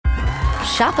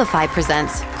Shopify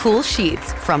presents cool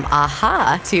sheets from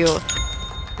aha to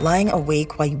lying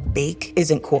awake while you bake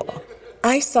isn't cool.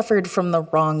 I suffered from the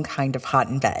wrong kind of hot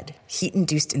in bed,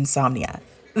 heat-induced insomnia.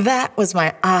 That was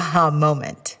my aha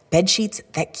moment. Bed sheets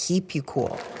that keep you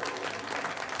cool.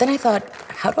 Then I thought,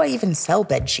 how do I even sell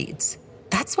bed sheets?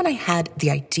 That's when I had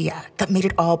the idea that made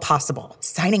it all possible,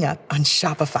 signing up on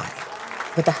Shopify.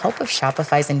 With the help of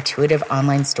Shopify's intuitive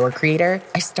online store creator,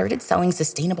 I started selling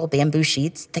sustainable bamboo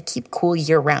sheets that keep cool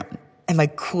year-round. And my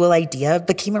cool idea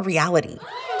became a reality.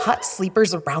 Hot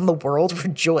sleepers around the world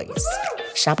rejoice.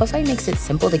 Shopify makes it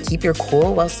simple to keep your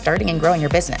cool while starting and growing your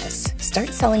business. Start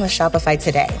selling with Shopify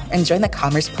today and join the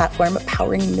commerce platform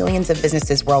powering millions of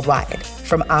businesses worldwide.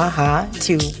 From aha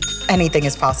to anything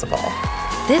is possible.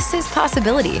 This is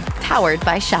Possibility, powered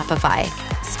by Shopify.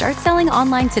 Start selling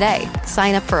online today.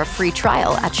 Sign up for a free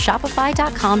trial at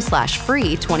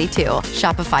shopify.com/free22.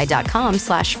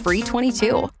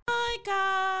 Shopify.com/free22. Hi,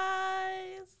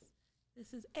 guys.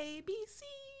 This is ABC.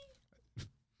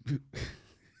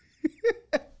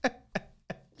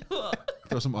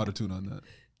 Throw some autotune on that.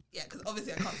 Yeah, because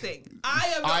obviously I can't sing.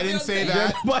 I am not I didn't Beyonce. say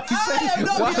that. I am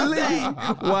not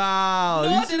Beyonce. Wow.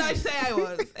 Nor did I say I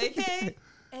was. Okay?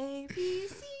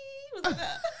 ABC. What's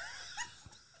that?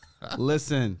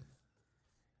 Listen,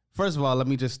 first of all, let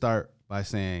me just start by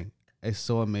saying it's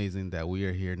so amazing that we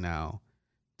are here now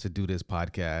to do this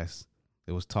podcast.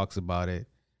 There was talks about it.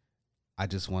 I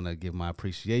just want to give my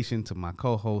appreciation to my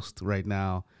co-host right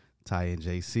now, Tiye and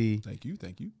JC. Thank you.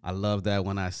 I love that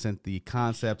when I sent the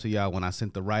concept to y'all, when I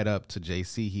sent the write-up to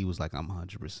JC, he was like, I'm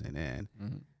 100% in.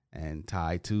 Mm-hmm. And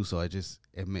Tiye too. So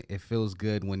it feels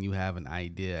good when you have an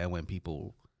idea and when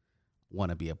people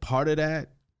want to be a part of that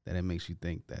it makes you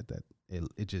think that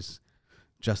it just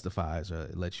justifies or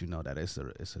it lets you know that it's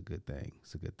a good thing.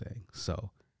 It's a good thing. So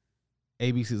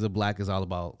ABCs of Black is all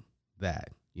about that,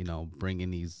 you know, bringing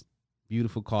these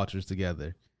beautiful cultures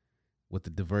together with the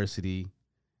diversity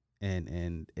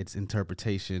and its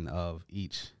interpretation of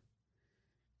each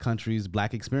country's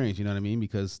Black experience, you know what I mean?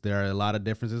 Because there are a lot of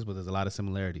differences, but there's a lot of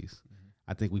similarities. Mm-hmm.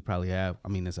 I think we probably have,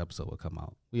 this episode will come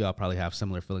out. We all probably have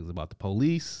similar feelings about the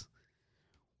police.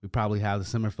 We probably have the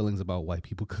similar feelings about white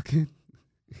people cooking.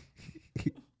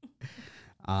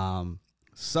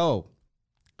 So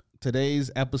today's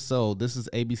episode, this is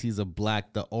ABCs of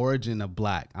Black, the origin of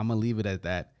Black. I'm going to leave it at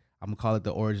that. I'm going to call it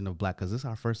the origin of Black because this is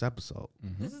our first episode.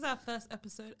 Mm-hmm. This is our first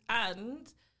episode. And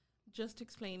just to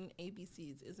explain,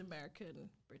 ABCs is American,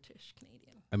 British,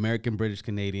 Canadian. American, British,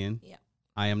 Canadian. Yeah.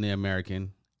 I am the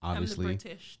American. Obviously, I'm the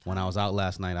British. When I was out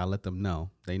last night, I let them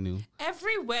know. They knew.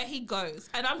 Everywhere he goes.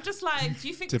 And I'm just like, do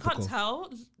you think Typical. we can't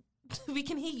tell? We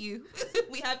can hear you.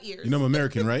 We have ears. You know I'm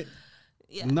American, right?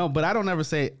 Yeah. No, but I don't ever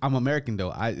say I'm American,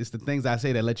 though. It's the things I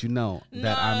say that let you know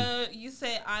that I'm. You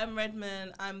say I'm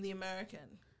Redmond, I'm the American.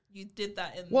 You did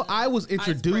that in Well, I was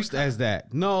introduced as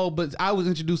that. No, but I was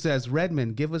introduced as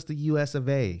Redmond. Give us the US of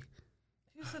A.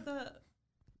 Who said that?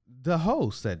 The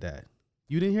host said that.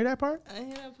 You didn't hear that part? I didn't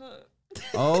hear that part.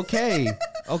 Okay.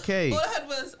 All I heard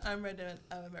was, I'm Redmond,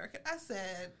 I'm American. I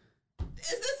said, is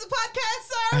this a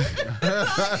podcast, sir?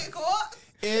 What?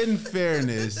 In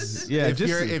fairness, yeah. If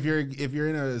you're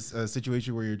in a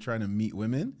situation where you're trying to meet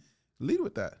women, lead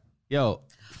with that. Yo,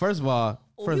 first of all,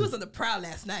 he was on the prowl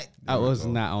last night. I was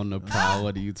not on the prowl.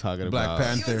 What are you talking Black about?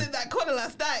 Panther. He was in that corner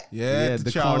last night. Yeah,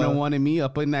 the corner wanted me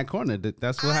up in that corner.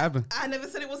 That's what happened. I never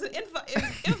said it wasn't invited. I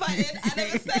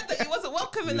never said that he wasn't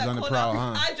welcome in that corner. Prowl,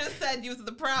 huh? I just said you was on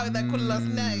the prowl in that corner last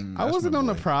night. I wasn't on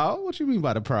the prowl. What you mean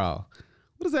by the prowl?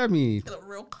 What does that mean? You look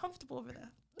real comfortable over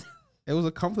there. It was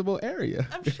a comfortable area.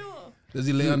 I'm sure. Does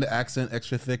he lay on the accent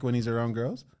extra thick when he's around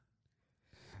girls?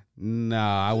 No,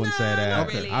 I wouldn't say that. Not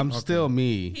really. I'm still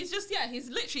me. He's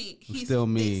literally still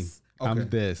me. This. I'm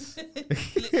this.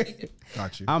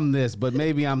 Got you. I'm this, but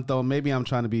maybe I'm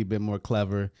trying to be a bit more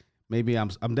clever. Maybe I'm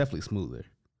definitely smoother.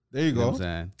 There you go. Know what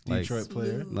I'm saying? Detroit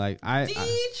player. Like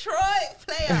Detroit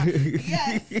player.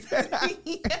 Yes. Yes.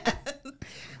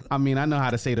 I know how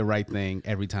to say the right thing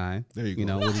every time. There you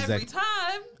go. Not every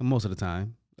time. Most of the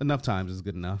time. Enough times is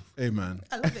good enough. Amen.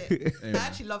 I love it. I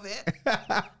actually love it.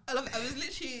 I love it. I was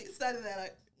literally standing there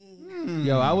like,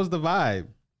 Yo, I was the vibe.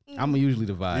 I'm usually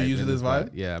the vibe. You're usually the vibe?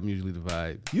 Yeah, I'm usually the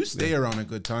vibe. You stay around a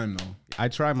good time, though. I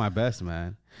try my best,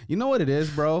 man. You know what it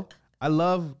is, bro? I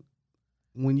love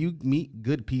when you meet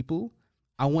good people,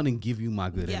 I want to give you my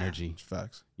good energy.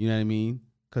 Facts. You know what I mean?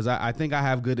 Because I think I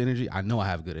have good energy. I know I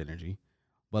have good energy.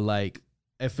 But, like,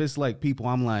 if it's like people,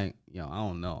 I'm like, yo, I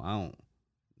don't know. I don't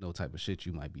know type of shit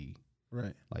you might be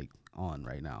Right. like on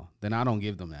right now, then I don't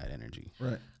give them that energy.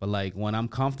 Right. But like when I'm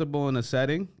comfortable in a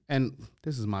setting, and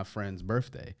this is my friend's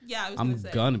birthday, Yeah, I was I'm gonna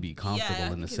say. gonna be comfortable Yeah,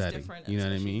 I in the think it's setting. different, You know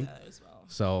what I especially mean? there as well.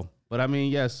 So, but I mean,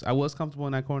 yes, I was comfortable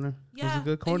in that corner. Yeah, it was a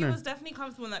good corner. He was definitely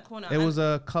comfortable in that corner. It was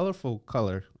a colorful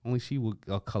color. Only she would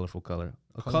a colorful color.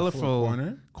 A colorful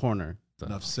corner. So.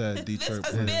 Enough said. Detroit.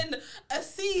 This has been a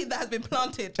seed that has been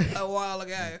planted a while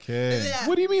ago. Okay. Yeah.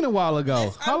 What do you mean a while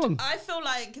ago? How long? I feel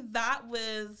like that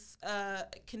was a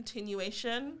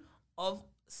continuation of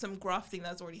some grafting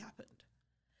that's already happened.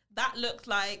 That looked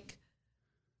like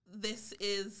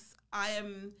I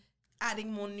am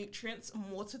adding more nutrients and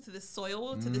water to the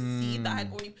soil, to the seed that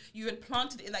you had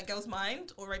planted in that girl's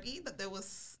mind already, that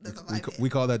there's a vibe here. We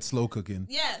call that slow cooking.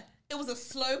 Yeah, it was a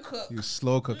slow cook. You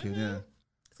slow cooking, yeah.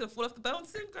 It's gonna fall off the bone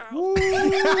soon, girl. Fall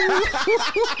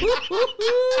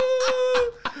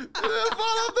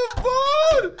off the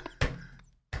boat.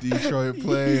 Detroit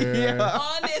player. Yeah.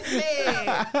 Honestly,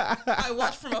 I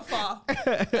watched from afar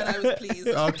and I was pleased.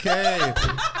 Okay.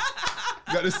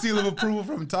 Got the seal of approval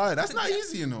from Ty. That's not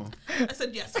easy, you know. I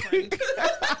said yes, friend.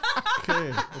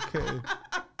 Okay.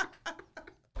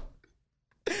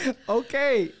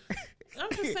 Okay. I'm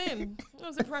just saying, I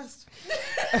was impressed.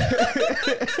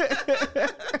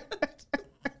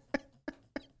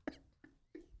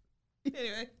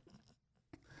 Anyway.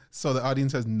 So the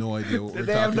audience has no idea what we're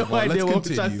They have talking no about. idea Let's what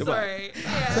we're talking continue.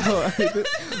 about. Sorry. Yeah.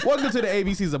 Welcome to the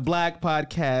ABC's of Black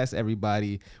podcast,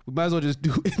 everybody. We might as well just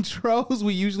do intros.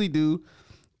 We usually do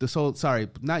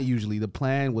not usually. The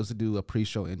plan was to do a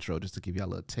pre-show intro just to give y'all a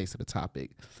little taste of the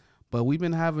topic. But we've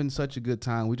been having such a good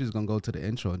time. We're just gonna go to the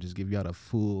intro and just give y'all the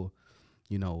full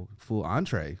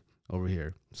entree over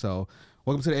here. So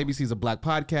welcome to the ABC's of Black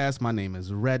podcast. My name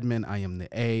is Redmond. I am the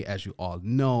A, as you all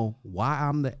know. Why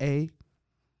I'm the A?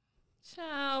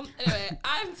 Ciao. Anyway,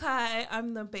 I'm Ty.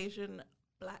 I'm the Bayesian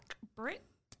Black Brit.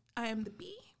 I am the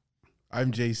B.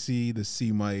 I'm JC, the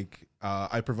C mic.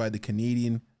 I provide the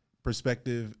Canadian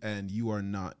perspective, and you are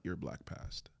not your black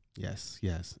past. Yes.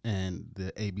 And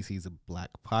the ABC's of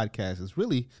Black podcast is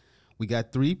really, we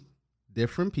got three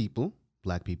different people,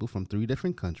 black people from three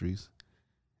different countries,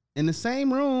 in the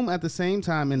same room at the same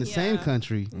time in the same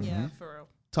country. Yeah, for real.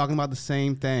 Talking about the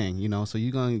same thing, so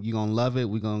you're gonna love it.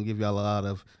 We're gonna give y'all a lot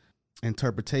of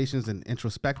interpretations and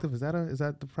introspective. Is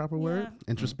that the proper word?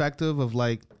 Introspective of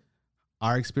like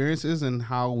our experiences and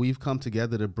how we've come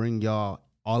together to bring y'all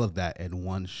all of that in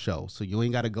one show. So you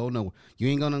ain't gotta go nowhere. You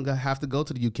ain't gonna have to go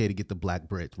to the UK to get the Black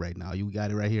Brit right now. You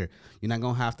got it right here. You're not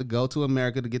gonna have to go to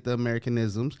America to get the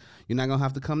Americanisms. You're not gonna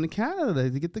have to come to Canada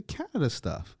to get the Canada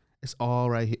stuff. It's all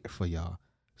right here for y'all.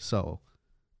 So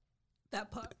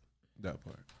That part.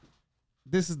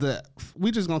 this is we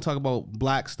just gonna talk about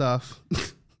black stuff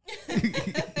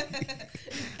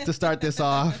to start this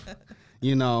off,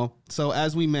 So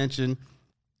as we mentioned,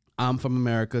 I'm from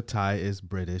America. Ty is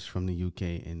British from the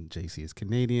UK, and JC is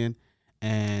Canadian.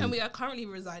 And we are currently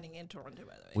residing in Toronto,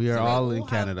 by the way. We are all in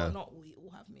Canada. Not we all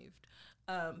have moved,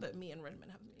 but me and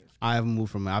Redmond have moved. I haven't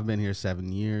moved I've been here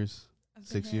 7 years,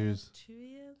 6 years. 2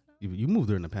 years now. You moved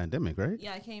during the pandemic, right?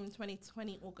 Yeah, I came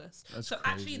 2020 August. That's so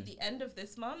crazy. actually, the end of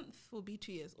this month will be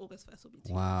 2 years. August 1st will be 2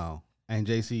 years. Wow. And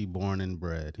JC born and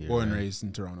bred here. Born and right? raised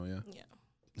in Toronto, yeah. Yeah.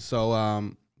 So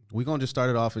we're gonna just start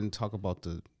it off and talk about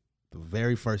the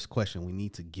very first question we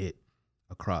need to get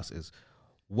across is,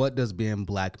 what does being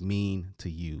black mean to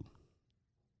you?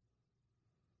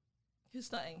 Who's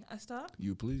starting? I start?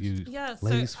 You please. Yeah, so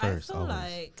ladies first, I feel always.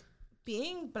 like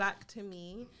being black to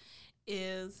me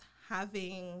is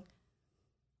having...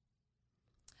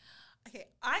 Okay,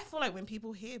 I feel like when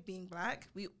people hear being black,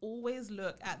 we always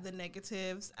look at the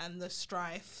negatives and the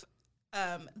strife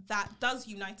that does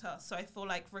unite us. So I feel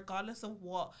like regardless of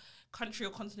what country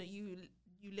or continent you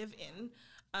live in,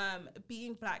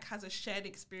 being black has a shared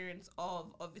experience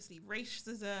of obviously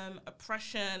racism,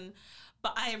 oppression,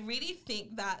 but I really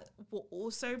think that what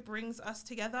also brings us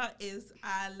together is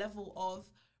our level of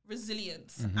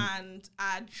resilience and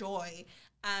our joy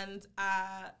and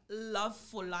our love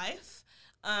for life.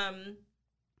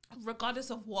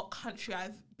 Regardless of what country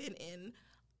I've been in,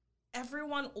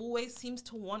 everyone always seems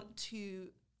to want to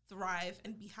thrive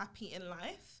and be happy in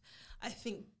life. I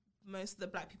think most of the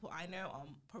black people I know are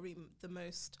probably the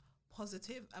most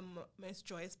positive and most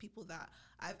joyous people that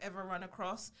I've ever run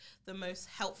across, the most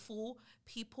helpful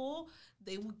people.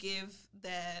 They will give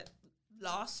their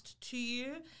last to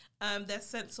you, their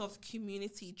sense of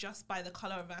community just by the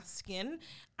color of our skin.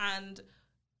 And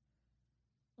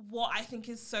what I think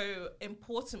is so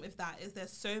important with that is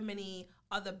there's so many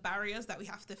other barriers that we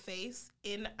have to face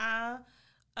in our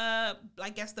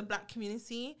I guess the black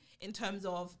community in terms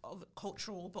of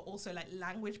cultural, but also like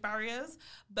language barriers.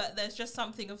 But there's just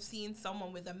something of seeing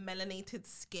someone with a melanated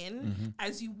skin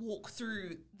as you walk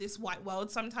through this white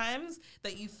world sometimes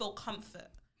that you feel comfort.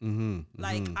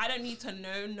 Like I don't need to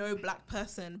know no black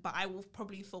person, but I will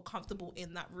probably feel comfortable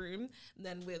in that room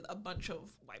than with a bunch of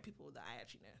white people that I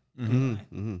actually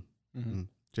know.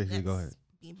 JC, go ahead.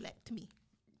 Being black to me.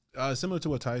 Similar to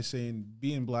what Ty's saying,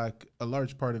 being black, a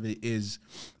large part of it is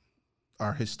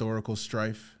our historical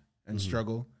strife and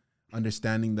struggle,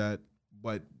 understanding that.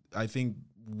 But I think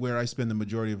where I spend the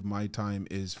majority of my time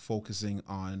is focusing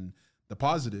on the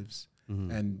positives.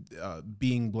 And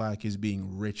being black is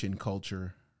being rich in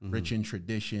culture, rich in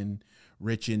tradition,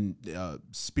 rich in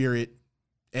spirit,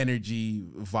 energy,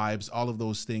 vibes, all of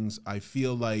those things. I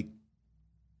feel like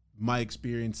my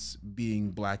experience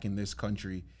being black in this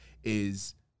country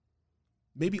is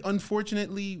maybe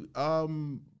unfortunately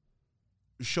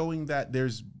showing that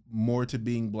there's more to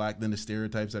being black than the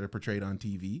stereotypes that are portrayed on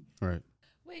TV. Right.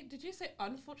 Wait, did you say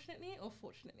unfortunately or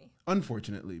fortunately?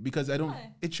 Unfortunately, because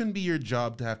Why? it shouldn't be your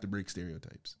job to have to break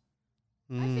stereotypes.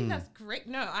 I think that's great.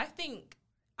 No, I think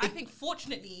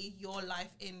fortunately your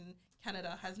life in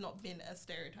Canada has not been a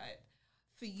stereotype.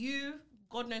 For you,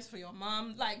 God knows for your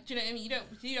mom, like, do you know what I mean?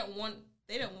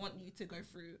 They don't want you to go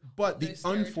through. But the those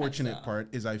stereotypes unfortunate are.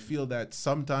 part is I feel that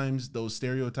sometimes those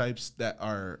stereotypes that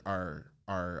are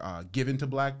given to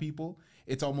black people,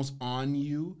 it's almost on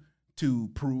you to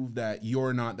prove that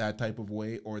you're not that type of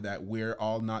way or that we're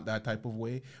all not that type of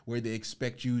way, where they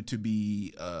expect you to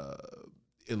be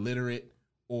illiterate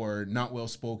or not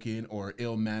well-spoken or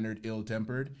ill-mannered,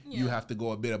 ill-tempered. You have to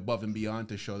go a bit above and beyond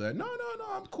to show that, no,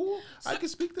 I'm cool. I can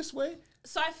speak this way.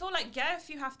 So I feel like, if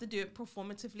you have to do it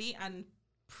performatively and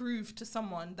prove to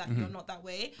someone that you're not that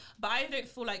way, but I don't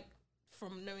feel like,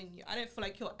 from knowing you, I don't feel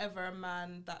like you're ever a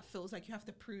man that feels like you have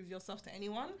to prove yourself to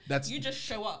anyone. You just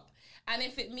show up. And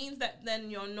if it means that then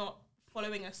you're not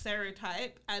following a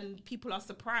stereotype and people are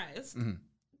surprised,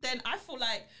 then I feel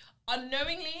like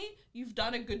unknowingly you've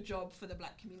done a good job for the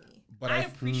black community. But I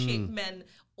appreciate men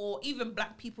or even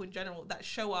black people in general that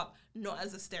show up not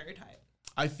as a stereotype.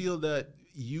 I feel that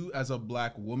you as a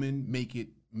black woman make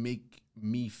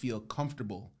me feel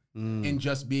comfortable in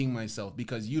just being myself,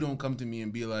 because you don't come to me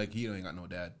and be like, he ain't got no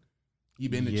dad. He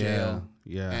been to jail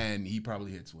and he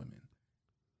probably hits women.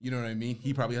 You know what I mean?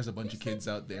 He probably has a bunch of kids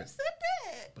out there.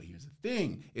 But here's the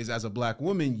thing, is as a black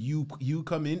woman, you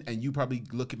come in and you probably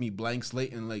look at me blank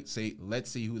slate and like say, let's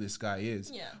see who this guy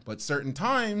is. Yeah. But certain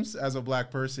times as a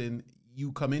black person,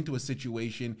 you come into a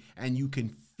situation and you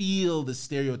can feel the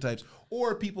stereotypes,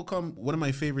 or people come. One of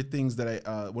my favorite things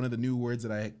that one of the new words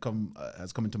that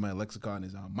has come into my lexicon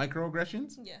is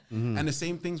microaggressions. Yeah. And the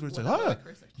same things where it's like,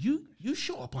 you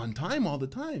show up on time all the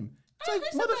time.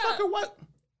 It's like, motherfucker, what?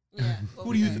 Yeah.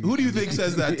 Who do you think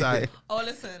says that, Ty? Oh,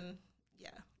 listen. Yeah.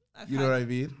 You know what I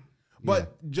mean?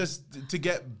 But just to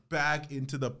get back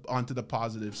onto the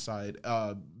positive side,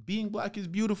 being black is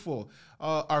beautiful.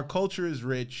 Our culture is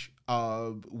rich.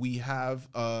 We have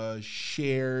a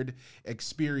shared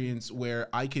experience where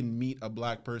I can meet a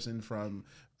black person from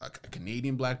a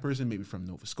Canadian black person, maybe from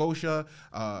Nova Scotia,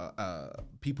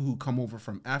 people who come over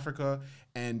from Africa,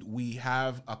 and we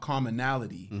have a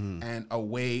commonality and a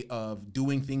way of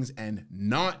doing things and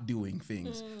not doing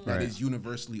things that is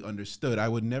universally understood. I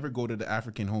would never go to the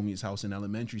African homie's house in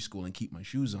elementary school and keep my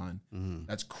shoes on.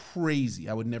 That's crazy.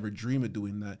 I would never dream of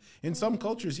doing that. In some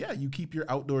cultures, you keep your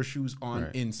outdoor shoes on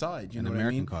inside. You know what I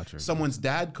mean? Culture. Someone's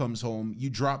dad comes home, you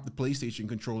drop the PlayStation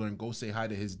controller and go say hi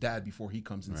to his dad before he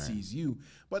comes and sees you.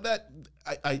 But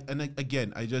I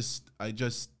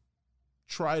just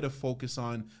try to focus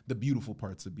on the beautiful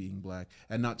parts of being black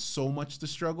and not so much the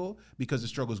struggle, because the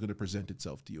struggle is going to present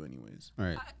itself to you anyways. All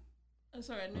right. I'm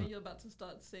sorry, I know you're about to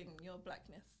start saying your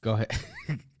blackness. Go ahead.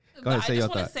 Go ahead, say your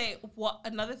thought. I just want to say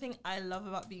another thing I love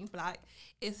about being black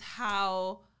is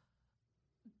how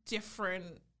different,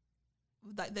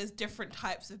 like, there's different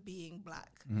types of being black.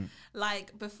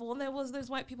 Like, before there was those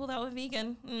white people that were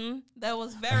vegan, there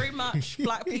was very much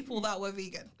black people that were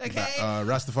vegan. Okay,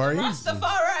 Rastafarians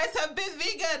have been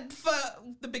vegan for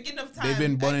the beginning of time. They've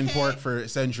been bunning pork for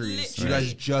centuries. Literally. You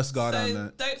guys just got on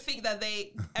that. Don't think that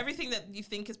everything that you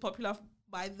think is popular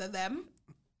by them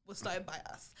was started by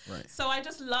us. Right. So I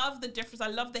just love the difference. I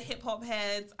love the hip hop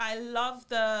heads. I love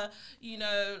the,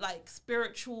 like,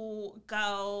 spiritual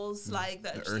girls, like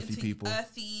the earthy people,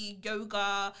 earthy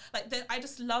yoga. Like, I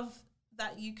just love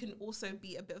that you can also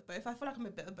be a bit of both. I feel like I'm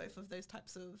a bit of both of those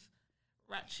types of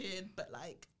ratchet, but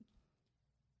like,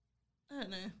 I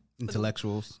don't know,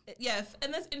 intellectuals.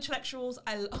 And there's intellectuals.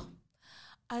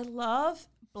 I love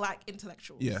black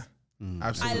intellectuals. Yeah.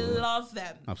 Absolutely. I love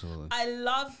them. Absolutely. I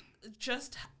love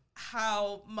just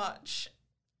how much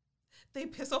they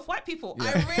piss off white people.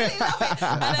 I really love it.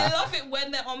 And I love it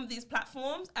when they're on these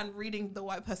platforms and reading the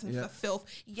white person for filth.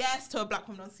 Yes, to a black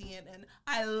woman on CNN.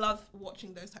 I love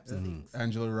watching those types of things.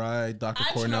 Angela Rye, Dr.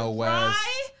 Angela Cornell West.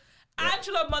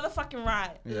 Angela motherfucking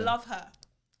Rye. Yeah. Love her.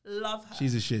 Love her.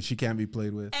 She's a shit. She can't be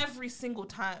played with. Every single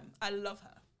time. I love her.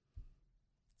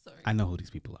 Sorry. I know who these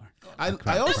people are. I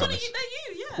They're also you,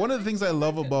 yeah. one of the things I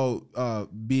love about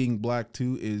being black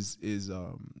too is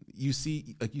you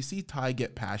see Tiye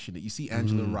get passionate, you see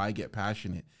Angela Rye get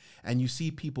passionate, and you see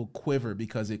people quiver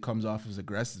because it comes off as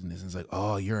aggressiveness. And it's like,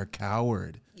 oh, you're a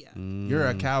coward. Yeah. You're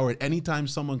a coward. Anytime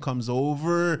someone comes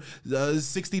over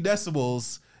 60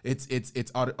 decibels,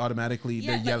 it's automatically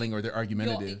they're yelling or they're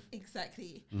argumentative.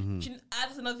 Exactly.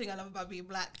 That's another thing I love about being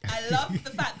black. I love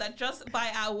the fact that just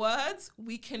by our words,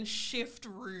 we can shift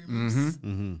rooms.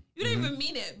 You don't even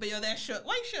mean it, but you're there shook.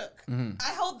 Why you shook?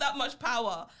 I hold that much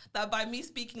power that by me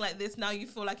speaking like this, now you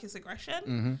feel like it's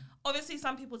aggression. Obviously,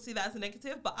 some people see that as a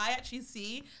negative, but I actually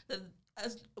see that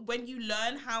as when you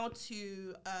learn how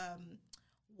to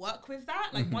work with that,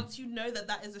 like once you know that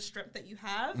that is a strength that you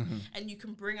have and you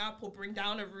can bring up or bring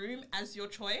down a room as your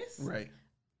choice, Right.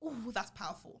 Oh, that's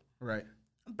powerful. Right.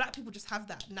 Black people just have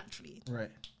that naturally. Right.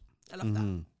 I love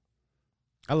that.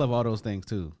 I love all those things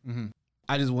too.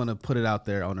 I just want to put it out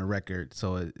there on the record,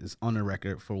 so it's on the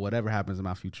record for whatever happens in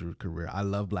my future career. I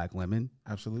love black women.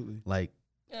 Absolutely. Like,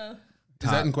 Yeah. Is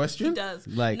that in He question? does.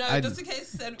 Like, no, I just in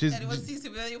case just- anyone sees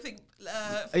him, you'll think,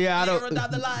 Yeah, I don't- later on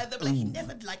down the line, they'll be like, he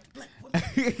never liked black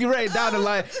women. you're right down the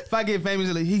line. If I get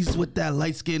famous, like, he's with that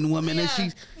light skinned woman and Yeah.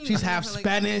 she's half Like-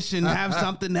 Spanish and half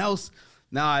something else.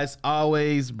 No, it's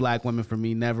always black women for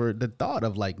me. Never the thought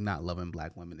of like not loving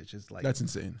black women. It's just like That's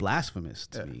insane. blasphemous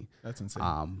to me. That's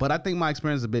insane. But I think my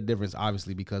experience is a bit different,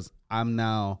 obviously, because I'm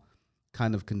now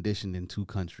kind of conditioned in two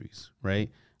countries, right?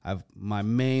 I've my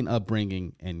main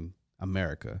upbringing in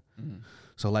America,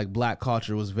 so like black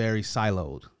culture was very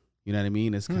siloed. You know what I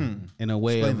mean? It's kind of, in a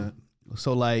way Explain of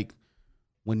so like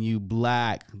when you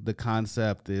black, the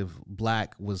concept of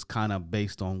black was kind of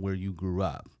based on where you grew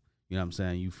up. You know what I'm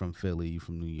saying? You from Philly, you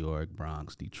from New York,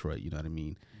 Bronx, Detroit, you know what I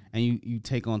mean? And you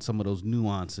take on some of those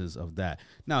nuances of that.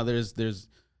 Now there's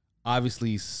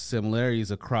obviously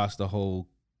similarities across the whole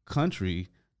country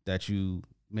that you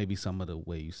maybe some of the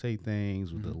way you say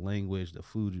things, with the language, the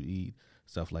food you eat,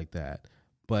 stuff like that.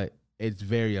 But it's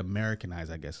very Americanized,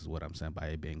 I guess is what I'm saying by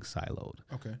it being siloed.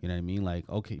 Okay. You know what I mean? Like,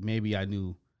 okay, maybe I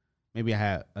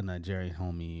had a Nigerian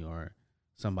homie or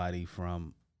somebody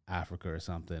from Africa or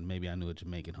something. Maybe I knew a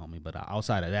Jamaican homie, but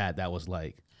outside of that, that was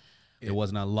like, there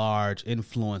wasn't a large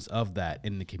influence of that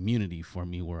in the community for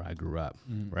me where I grew up,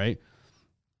 right?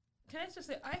 Can I just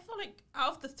say, I feel like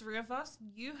out of the three of us,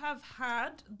 you have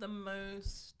had the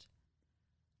most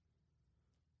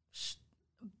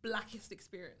blackest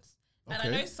experience. And I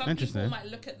Okay. know some people Interesting. might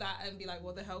look at that and be like,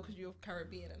 what the hell, because you're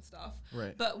Caribbean and stuff.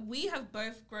 Right. But we have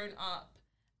both grown up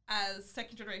as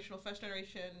second generation or first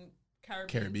generation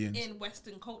Caribbeans. in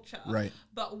Western culture. Right.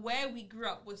 But where we grew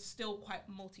up was still quite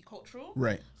multicultural.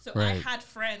 Right. So Right. I had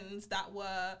friends that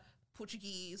were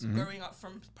Portuguese growing up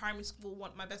from primary school.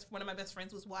 One of my best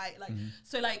friends was white. Like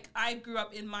so, like I grew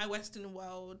up in my Western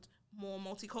world more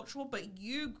multicultural, but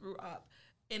you grew up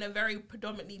in a very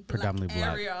predominantly black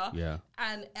area, yeah.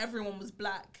 and everyone was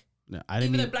black. No, I didn't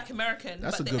Even mean, though Black American,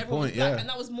 That's but a good everyone was point, black, yeah. and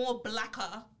that was more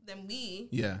blacker than we.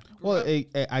 Yeah. grew well,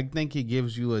 up. I think it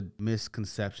gives you a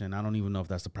misconception. I don't even know if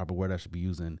that's the proper word I should be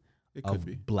using. It could of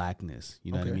be. blackness,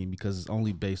 you know what I Okay. mean? Because it's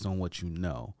only based on what you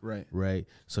know, Right. right?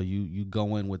 So you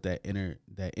go in with that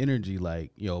energy,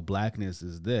 like, yo, blackness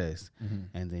is this,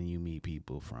 and then you meet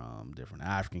people from different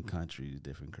African countries,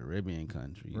 different Caribbean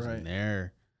countries, Right. and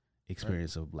their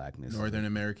experience of blackness. Northern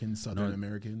Americans, Southern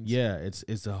Americans. Yeah,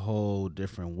 it's a whole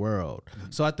different world.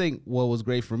 So I think what was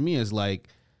great for me is like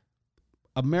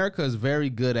America is very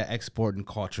good at exporting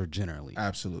culture generally,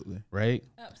 Absolutely. right?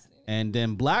 Absolutely. And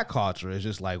then black culture is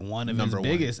just like one of Number its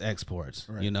one. biggest exports,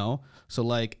 Right. you know? So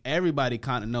like everybody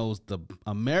kind of knows the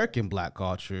American black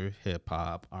culture, hip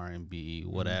hop, R&B,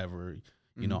 whatever,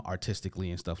 you know, artistically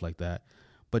and stuff like that.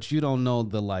 But you don't know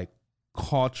the like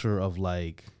culture of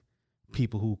like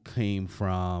people who came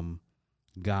from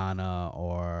Ghana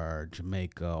or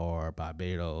Jamaica or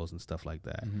Barbados and stuff like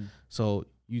that. So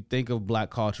you think of black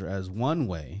culture as one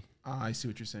way. I see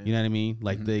what you're saying. You know what I mean?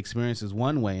 Like the experience is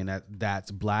one way, and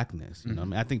that's blackness. You know what I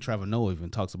mean? I think Trevor Noah even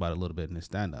talks about it a little bit in his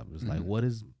stand up. It's like, what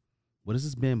is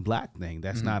this being black thing?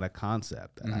 That's not a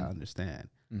concept that I understand.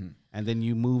 And then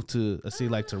you move to a city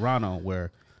like Toronto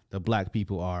where the black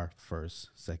people are first,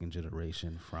 second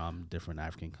generation from different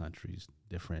African countries,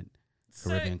 different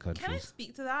Caribbean Can I countries.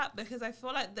 speak to that? Because I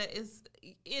feel like there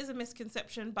is a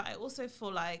misconception, but I also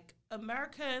feel like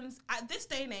Americans at this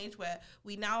day and age where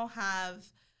we now have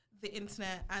the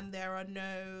internet and there are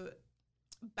no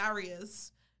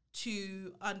barriers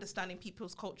to understanding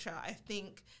people's culture. I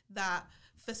think that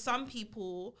for some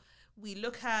people, we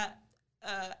look at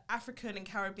African and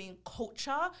Caribbean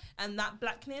culture and that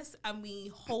blackness, and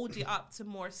we hold it up to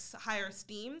more higher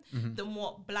esteem than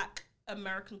what Black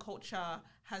American culture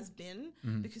has been,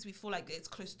 because we feel like it's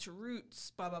close to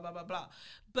roots, blah blah blah blah blah.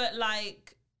 But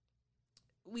like,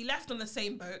 we left on the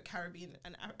same boat, Caribbean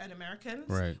and Americans.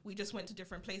 Right. We just went to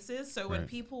different places. So when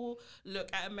people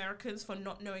look at Americans for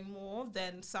not knowing more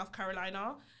than South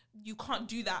Carolina, you can't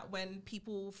do that when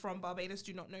people from Barbados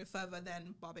do not know further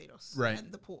than Barbados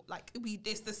and the port. Like,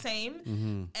 it's the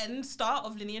same end start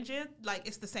of lineage. Like,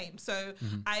 it's the same. So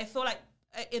I feel like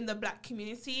in the Black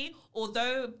community,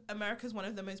 although America is one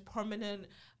of the most prominent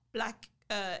Black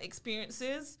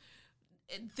experiences,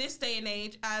 this day and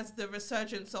age, as the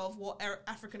resurgence of what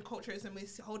African culture is and we're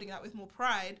holding that with more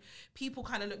pride, people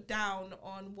kind of look down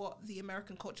on what the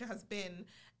American culture has been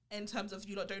in terms of,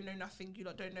 you lot don't know nothing, you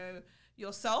lot don't know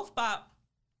yourself. But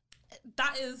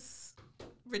that is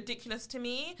ridiculous to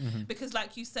me, because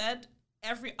like you said,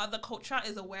 every other culture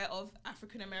is aware of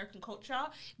African American culture.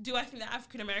 Do I think that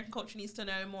African American culture needs to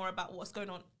know more about what's going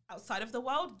on outside of the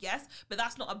world? Yes, but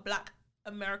that's not a Black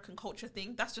American culture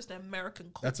thing. That's just an American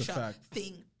culture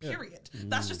thing, period.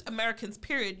 That's just Americans,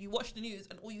 period. You watch the news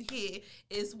and all you hear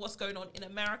is what's going on in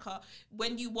America.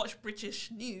 When you watch British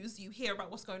news, you hear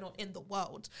about what's going on in the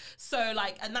world. So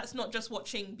like, and that's not just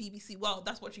watching BBC World,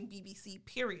 that's watching BBC,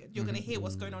 period. You're going to hear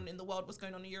what's going on in the world, what's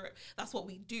going on in Europe. That's what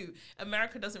we do.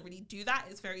 America doesn't really do that.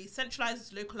 It's very centralized,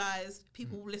 it's localized.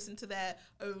 People listen to their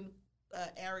own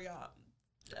area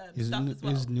stuff as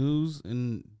well. Is news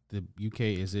in the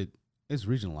UK, it's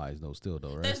regionalized though, still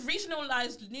though, right? There's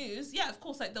regionalized news. Yeah, of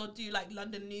course, like they'll do like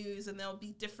London news and there'll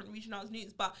be different regionalized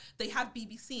news, but they have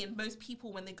BBC, and most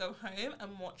people when they go home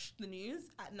and watch the news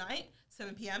at night,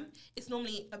 7 p.m, it's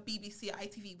normally a BBC or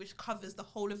ITV, which covers the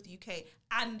whole of the UK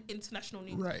and international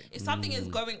news. Right. If something is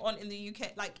going on in the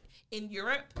UK, like in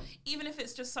Europe, even if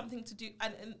it's just something to do,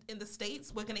 and in the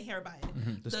States, we're going to hear about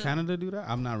it. Does Canada do that?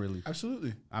 I'm not really.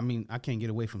 Absolutely. I mean, I can't get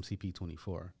away from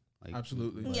CP24. Like,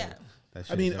 Absolutely. Yeah.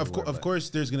 I mean, of course,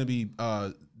 there's gonna be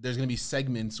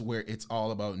segments where it's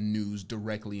all about news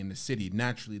directly in the city.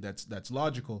 Naturally, that's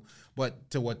logical. But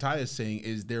to what Tiye is saying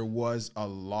is there was a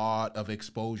lot of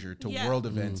exposure to world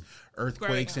events,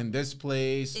 earthquakes in this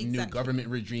place, new government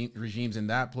regimes in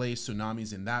that place,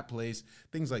 tsunamis in that place,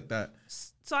 things like that.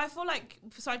 So I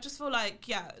just feel like,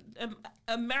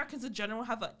 Americans in general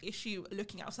have an issue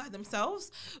looking outside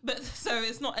themselves, but so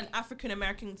it's not an African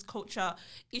American culture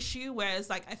issue. Whereas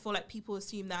like, I feel like people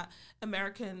assume that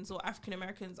Americans or African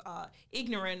Americans are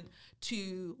ignorant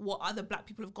to what other Black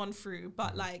people have gone through.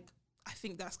 But like, I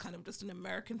think that's kind of just an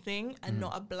American thing and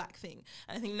not a Black thing.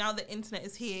 And I think now the internet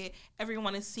is here,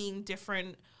 everyone is seeing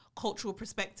different cultural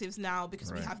perspectives now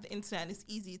because we have the internet and it's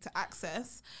easy to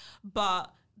access.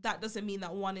 But that doesn't mean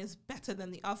that one is better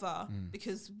than the other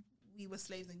because we were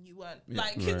slaves and you weren't.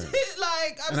 Like,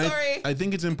 like, I'm sorry. I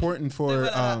think it's important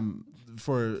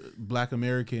for Black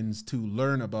Americans to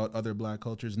learn about other Black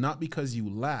cultures, not because you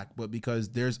lack, but because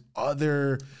there's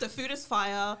other. The food is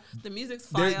fire. The music's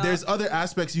fire. There's other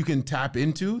aspects you can tap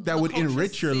into that would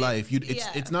enrich your life.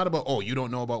 It's not about, oh, you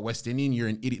don't know about West Indian, you're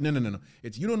an idiot. No.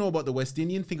 It's, you don't know about the West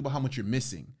Indian. Think about how much you're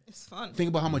missing. It's fun. Think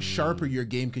about how much sharper your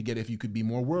game could get if you could be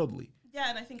more worldly. Yeah,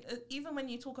 and I think even when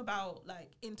you talk about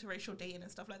like interracial dating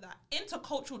and stuff like that,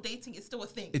 intercultural dating is still a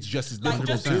thing. It's just as like difficult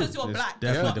just because you're It's Black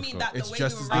does not mean that It's the way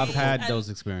just you as were raised. I've had and those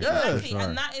experiences. exactly, Sure.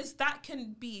 and that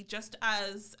can be just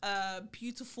as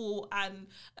beautiful and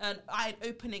an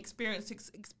eye-opening experience to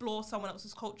explore someone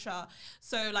else's culture.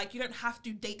 So like, you don't have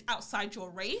to date outside your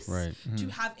race to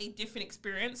have a different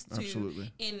experience to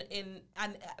in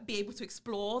and be able to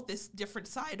explore this different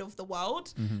side of the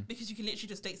world, because you can literally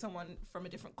just date someone from a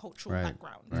different cultural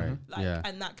background. Like,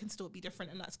 and that can still be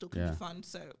different, and that still can be fun.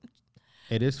 So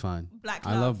it is fun.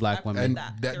 I love Black women.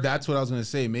 And that's what I was going to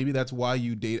say. Maybe that's why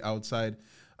you date outside.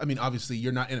 I mean, obviously,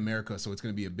 you're not in America, so it's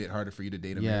going to be a bit harder for you to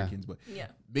date Americans. But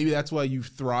maybe that's why you've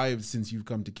thrived since you've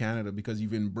come to Canada, because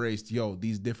you've embraced,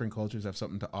 these different cultures have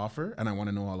something to offer, and I want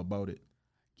to know all about it.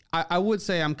 I would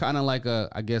say I'm kind of like a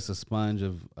sponge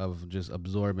of just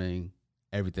absorbing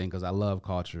everything, because I love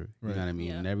culture. You know what I mean?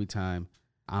 Yeah. And every time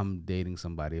I'm dating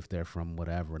somebody, if they're from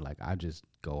whatever, like, I just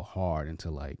go hard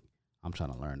into like, I'm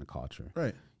trying to learn the culture.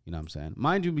 Right. You know what I'm saying?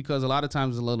 Mind you, because a lot of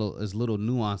times there's little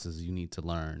nuances you need to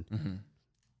learn.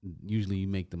 usually you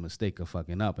make the mistake of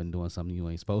fucking up and doing something you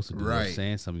ain't supposed to do, or Right.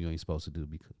 saying something you ain't supposed to do,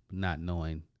 because not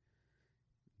knowing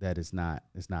that it's not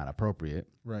appropriate.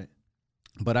 Right.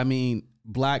 But I mean,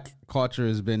 black culture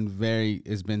has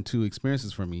been two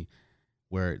experiences for me,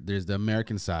 where there's the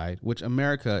American side, which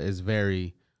America is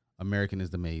American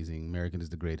is amazing, American is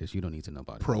the greatest. You don't need to know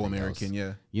about it. Pro-American,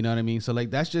 yeah. You know what I mean? So like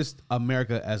that's just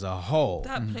America as a whole.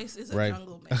 That place is a Right.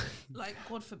 jungle, man. Like,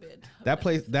 God forbid. That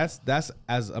place, that's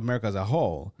as America as a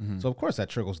whole. So of course that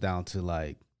trickles down to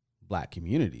like black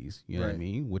communities. You know what I Right.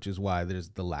 mean? Which is why there's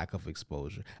the lack of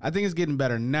exposure. I think it's getting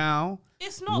better now.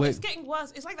 It's not. With- It's getting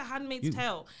worse. It's like The Handmaid's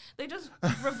Tale. They just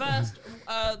reversed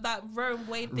that Roe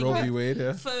v. Wade thing. Roe v. Wade,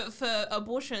 yeah. For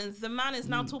abortions. The man is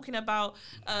now talking about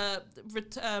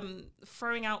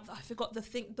throwing out, I forgot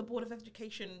the Board of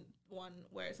Education one,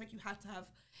 where it's like you had to have,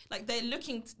 like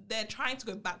they're trying to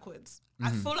go backwards. I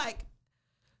feel like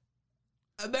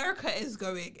America is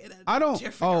going in a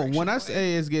different direction. When I way.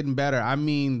 say it's getting better, I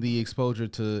mean the exposure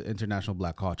to international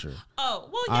black culture. Oh,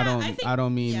 well, yeah. I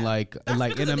don't mean like That's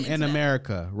like because of the in internet.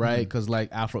 America, right? Because like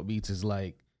Afrobeats is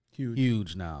like Huge.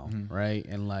 huge now, right?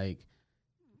 And like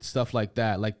stuff like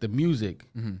that, like the music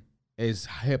is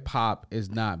hip hop is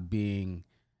not being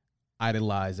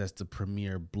idolized as the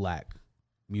premier black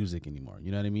music anymore.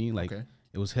 You know what I mean? Like Okay.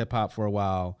 it was hip hop for a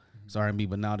while, it's R&B,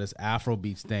 but now this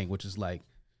Afrobeats thing, which is like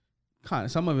kind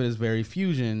of, some of it is very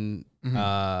fusion,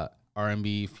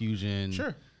 R&B fusion,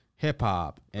 Sure. hip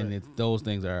hop, and it's those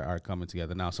things are coming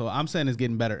together now. So I'm saying it's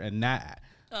getting better in that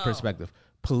perspective.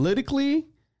 Politically,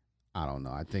 I don't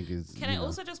know. I think it's. Can I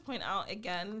also just point out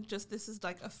again, just this is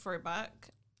like a throwback.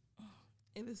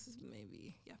 And this is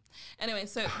maybe, yeah. Anyway,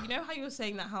 so you know how you were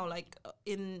saying that how like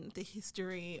in the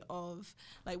history of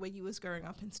like when you was growing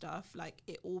up and stuff, like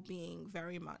it all being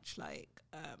very much like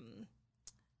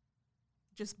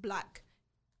just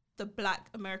the black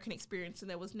American experience, and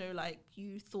there was no like,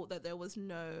 you thought that there was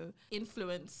no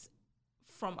influence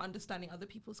from understanding other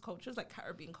people's cultures, like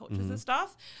Caribbean cultures and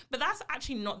stuff. But that's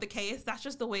actually not the case. That's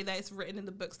just the way that it's written in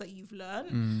the books that you've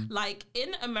learned. Like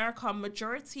in America,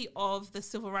 majority of the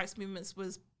civil rights movements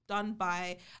was done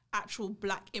by actual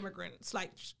black immigrants.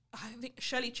 Like I think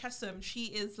Shirley Chisholm, she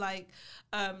is like,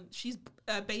 she's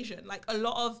Bayesian. Like a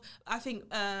lot of, I think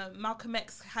Malcolm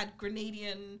X had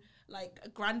Grenadian like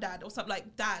granddad or something,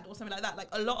 like dad or something like that. Like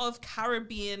a lot of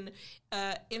Caribbean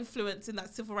influence in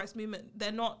that civil rights movement.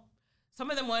 They're not, some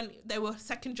of them weren't, they were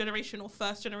second generation or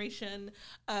first generation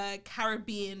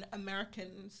Caribbean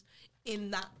Americans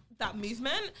in that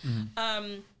movement.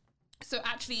 So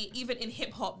actually, even in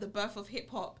hip hop, the birth of hip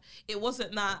hop, it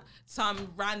wasn't that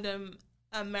some random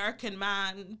American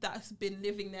man that's been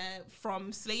living there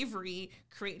from slavery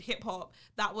created hip hop.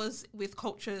 That was with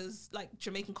cultures like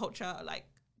Jamaican culture, like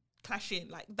clashing,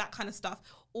 like that kind of stuff.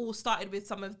 All started with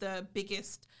some of the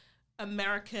biggest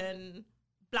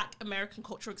Black American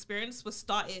cultural experience was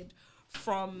started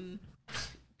from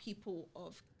people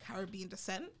of Caribbean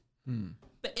descent.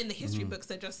 But in the history books,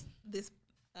 they're just this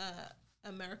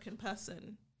American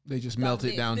person. They just melt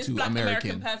it down this to Black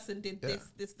American. person did this.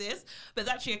 But it's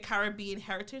actually a Caribbean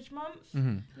Heritage Month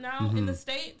now in the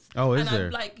States. Oh, is and there?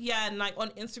 I'm like, yeah, and like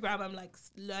on Instagram, I'm like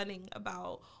learning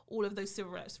about all of those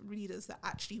civil rights leaders that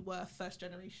actually were first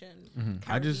generation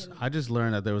Caribbean. I just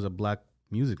learned that there was a Black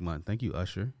Music Month. Thank you,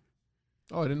 Usher.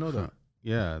 Oh, I didn't know that.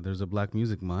 Yeah, there's a Black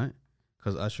Music Month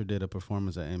because Usher did a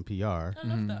performance at NPR. I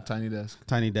love that. Tiny desk.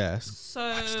 Tiny Desk. So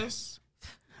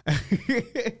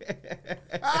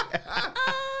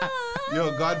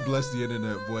Yo, God bless the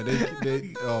internet, boy.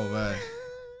 They oh man.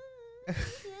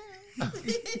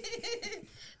 this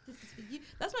is for you.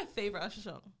 That's my favorite Usher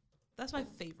song. That's my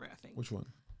favorite, I think. Which one?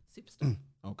 Superstar.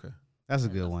 Okay. That's a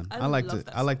good one. I I like love to.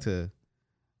 that I like to.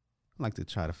 I like to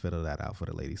try to fiddle that out for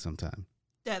the ladies sometime.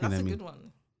 Yeah, know that's what I a mean? good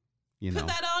one. You Put know.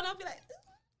 that on, I'll be like,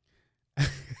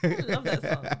 I love that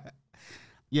song.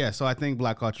 Yeah, so I think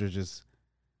Black culture is just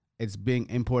it's being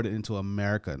imported into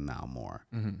America now more.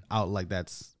 Out like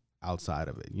that's outside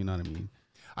of it. You know what I mean?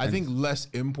 I think less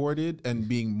imported and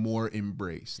being more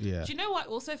embraced. Yeah. Do you know what I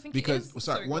also think Because it is?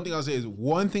 sorry, one go thing on. I'll say is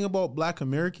one thing about Black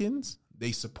Americans,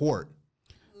 they support.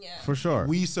 Yeah. For sure.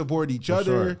 We support each For other.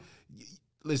 sure.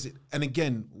 Listen, and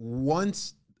again,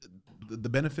 once the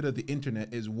benefit of the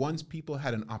internet is once people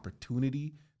had an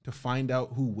opportunity to find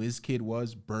out who WizKid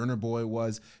was, Burner Boy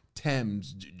was,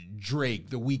 Thames, Drake,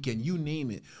 The Weeknd, you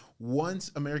name it.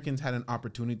 Once Americans had an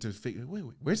opportunity to figure, wait,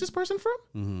 where's this person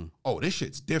from? Oh, this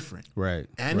shit's different, Right.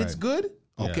 and right. it's good.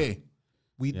 Yeah. Okay,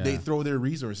 they throw their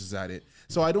resources at it.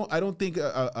 So I don't think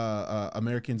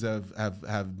Americans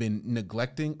have been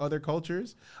neglecting other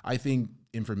cultures. I think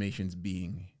information's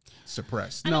being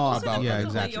suppressed. And it No, also about depends yeah, on where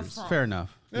exactly. you're from. Fair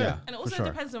enough. Yeah, And it for also sure.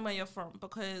 depends on where you're from,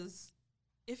 because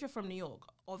if you're from New York,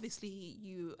 obviously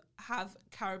you have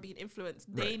Caribbean influence.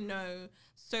 They know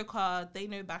soca, they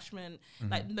know bashment.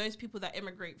 Like those people that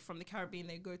immigrate from the Caribbean,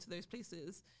 they go to those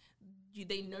places.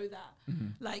 They know that.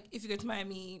 Like if you go to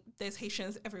Miami, there's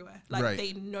Haitians everywhere. Like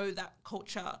they know that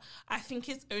culture. I think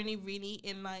it's only really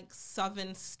in like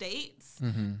southern states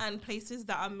and places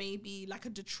that are maybe like a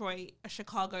Detroit, a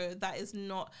Chicago, that is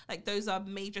not like, those are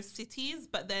major cities,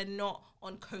 but they're not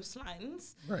on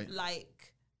coastlines. Right.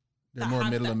 Like They're that more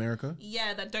have middle that- America.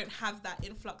 Yeah, that don't have that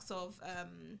influx of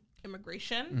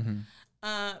immigration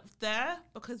there,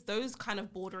 because those kind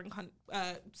of bordering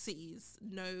cities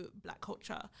know black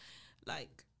culture.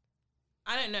 Like,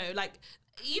 I don't know, like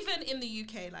even in the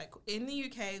UK, like in the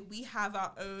UK, we have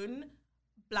our own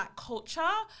black culture,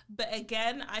 but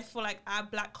again, I feel like our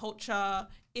black culture,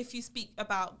 if you speak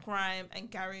about grime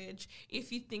and garage,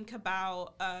 if you think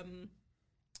about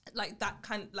like that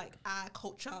kind, like our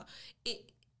culture,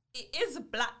 it is a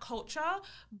black culture,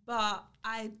 but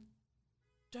I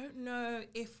don't know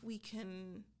if we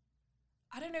can,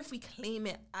 I don't know if we claim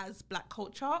it as black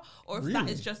culture or if that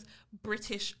Really? is just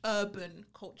British urban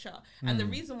culture. And the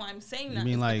reason why I'm saying You that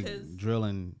mean is like because drill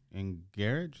and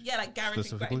garage? yeah, like garage and grime.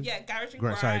 specifically? Yeah, garage and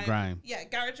Grime, grime. sorry, grime. Yeah,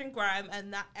 garage and grime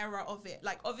and that era of it.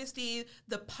 Like obviously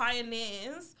the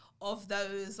pioneers of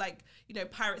those, like, you know,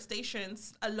 pirate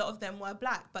stations, a lot of them were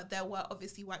black, but there were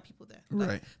obviously white people there. Like,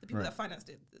 Right, the people right. that financed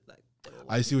it, like they were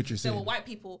white I see what you're There were saying. white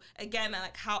people. Again,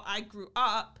 like how I grew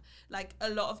up, like a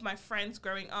lot of my friends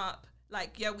growing up,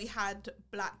 like, yeah, we had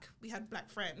black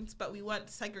friends, but we weren't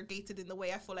segregated in the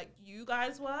way I feel like you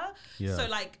guys were. Yeah. So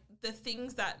like the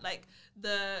things that, like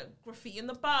the graffiti in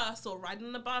the bus or riding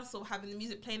on the bus or having the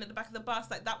music playing at the back of the bus,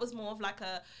 like that was more of like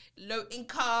a low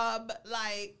income,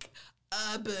 like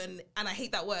urban, and I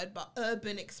hate that word, but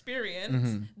urban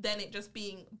experience than it just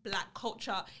being black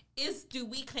culture.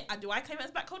 Do I claim it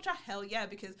as black culture? Hell yeah,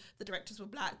 because the directors were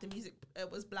black, the music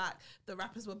was black, the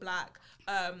rappers were black,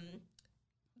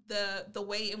 the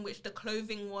way in which the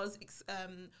clothing was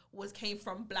came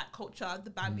from black culture, the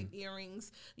bamboo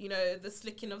earrings, you know, the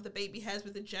slicking of the baby hairs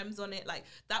with the gems on it, like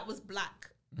that was black.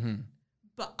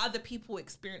 But other people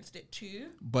experienced it too.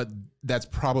 But that's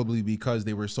probably because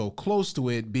they were so close to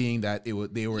it, being that they were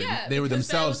because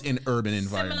themselves there in urban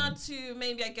Similar environments. to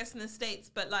maybe, I guess, in the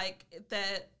States, but like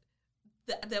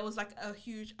there was like a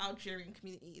huge Algerian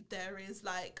community. There is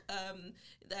like a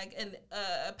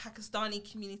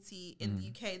Pakistani community in the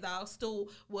UK that still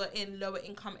were in lower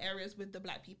income areas with the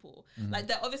black people. Like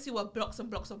there obviously were blocks and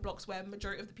blocks of blocks where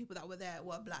majority of the people that were there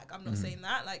were black. I'm not saying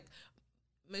that. Like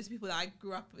most people that I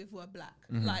grew up with were black.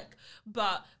 Like,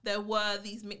 but there were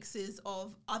these mixes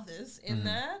of others in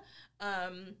there.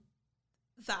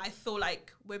 That I feel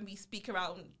like when we speak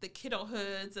around the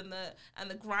kidulthoods and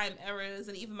the grime eras,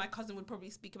 and even my cousin would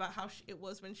probably speak about how it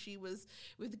was when she was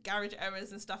with the garage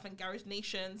eras and stuff, and garage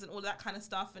nations and all that kind of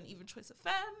stuff, and even Choice of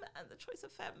Femme and the Choice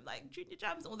of Femme, like Junior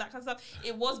Jams, all that kind of stuff.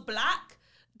 It was black.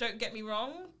 Don't get me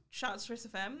wrong. Shout out to Choice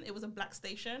of Femme. It was a black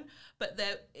station, but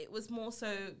it was more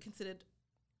so considered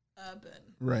urban,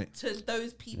 Right. to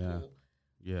those people.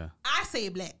 Yeah. I say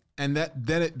black. And that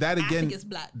I again, think it's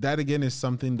black. that again is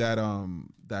something that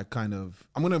that kind of,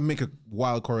 I'm gonna make a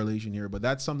wild correlation here, but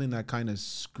that's something that kind of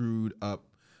screwed up,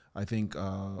 I think,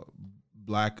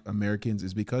 Black Americans,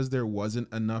 is because there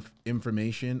wasn't enough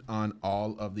information on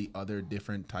all of the other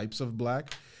different types of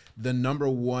black. The number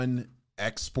one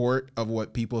export of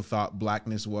what people thought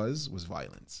blackness was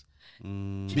violence,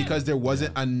 because there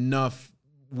wasn't enough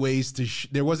ways to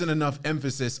there wasn't enough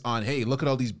emphasis on, hey, look at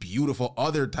all these beautiful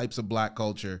other types of black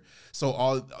culture.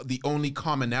 So the only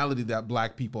commonality that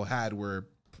black people had were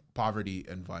poverty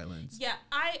and violence. Yeah,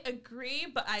 I agree,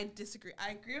 but I disagree.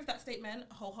 I agree with that statement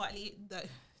wholeheartedly.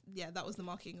 That was the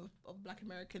marking of black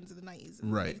Americans in the 90s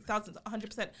and Right. 2000s,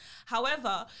 100%.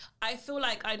 However, I feel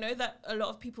like, I know that a lot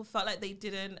of people felt like they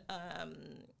didn't,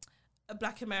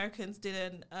 black Americans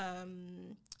didn't,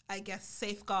 I guess,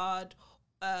 safeguard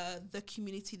the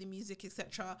community, the music,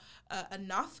 etc.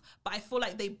 Enough, but I feel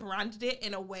like they branded it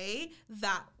in a way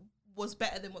that was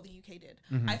better than what the UK did.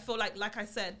 I feel like I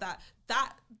said,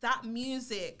 that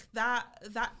music,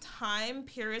 that time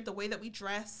period, the way that we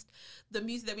dressed, the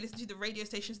music that we listened to, the radio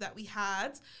stations that we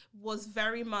had, was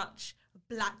very much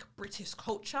black British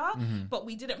culture, but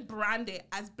we didn't brand it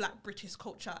as black British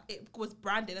culture. It was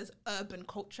branded as urban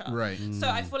culture. Right. So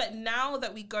I feel like now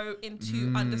that we go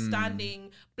into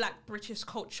understanding black British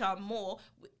culture more,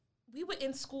 we were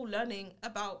in school learning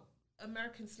about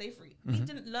American slavery. We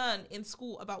didn't learn in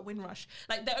school about Windrush.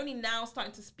 Like, they're only now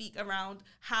starting to speak around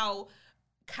how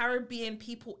Caribbean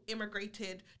people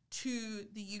immigrated to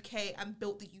the UK and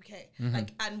built the UK,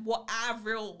 like, and what our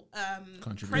real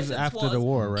presence after was the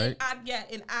war, right?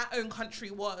 in our own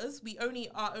country was. We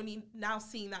are only now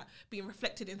seeing that being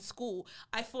reflected in school.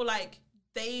 I feel like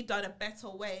they done a better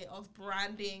way of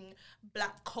branding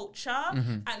Black culture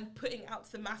and putting out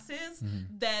to the masses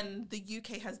than the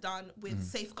UK has done with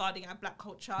safeguarding our Black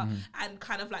culture and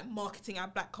kind of like marketing our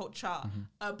Black culture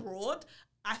abroad.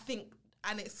 I think,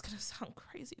 and it's going to sound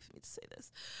crazy for me to say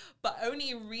this, but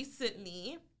only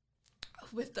recently,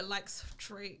 with the likes of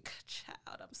Drake,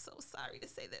 child, I'm so sorry to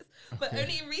say this, but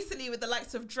only recently with the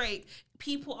likes of Drake,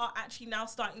 people are actually now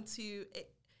starting to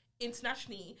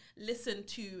internationally listen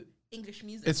to English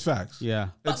music. It's facts. Yeah.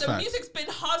 But it's the facts. music's been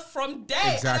hard from day.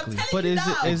 Exactly. And I'm But telling you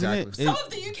now, isn't Exactly. it? some of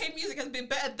the UK music has been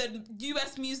better than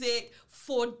US music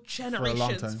for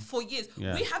generations, time. for years.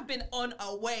 Yeah. We have been on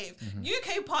a wave.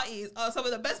 UK parties are some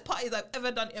of the best parties I've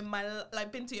ever done in my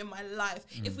been to in my life.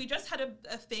 If we just had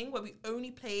a thing where we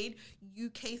only played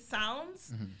UK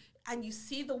sounds, and you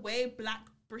see the way Black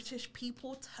British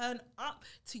people turn up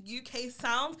to UK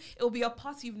sounds, it will be a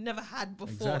party you've never had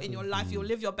before in your life. You'll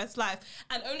live your best life.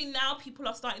 And only now people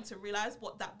are starting to realize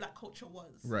what that Black culture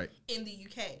was in the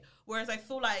UK. Whereas I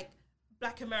feel like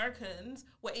Black Americans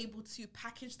were able to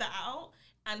package that out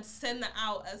and send that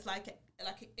out as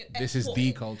This is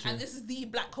the culture. and this is the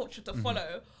Black culture to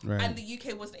follow. Right. And the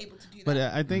UK wasn't able to do that. But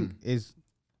I think is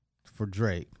for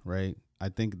Drake, right? I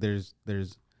think there's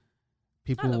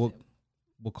people love will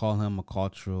him. call him a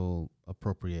cultural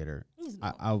appropriator. He's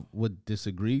not. I would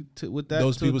disagree with that.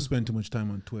 Those to- people spend too much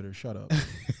time on Twitter. Shut up.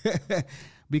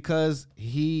 because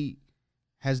he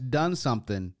has done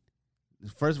something.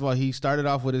 First of all, he started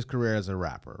off with his career as a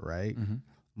rapper, right?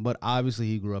 But obviously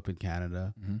he grew up in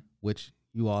Canada, which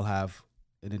you all have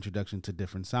an introduction to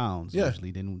different sounds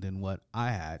usually than what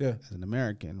I had as an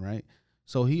American, right?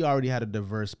 So he already had a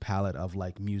diverse palette of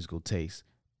like musical taste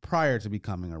prior to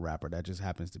becoming a rapper. That just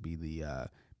happens to be the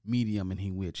medium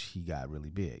in which he got really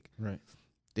big. Right.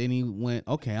 Then he went,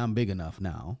 okay, I'm big enough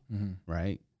now,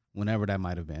 right? Whenever that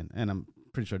might have been. And I'm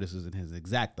pretty sure this isn't his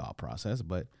exact thought process,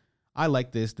 but I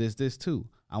like this too.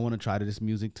 I want to try this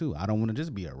music too. I don't want to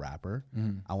just be a rapper.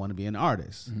 I want to be an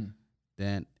artist.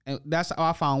 Then and that's how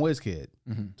I found WizKid,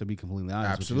 to be completely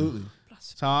honest Absolutely. with you.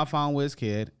 That's how I found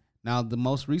WizKid. Now, the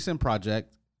most recent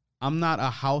project, I'm not a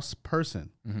house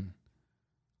person.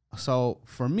 So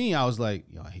for me, I was like,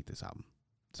 yo, I hate this album.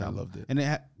 I loved it.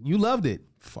 And you loved it.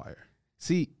 Fire.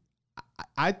 See,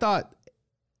 I thought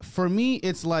for me,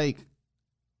 it's like,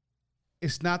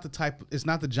 it's not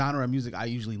the genre of music I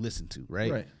usually listen to,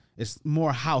 right? Right. It's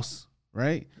more house,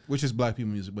 right? Which is Black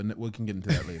people music, but we can get into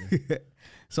that later.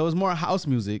 So it's more house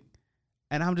music.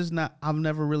 And I've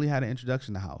never really had an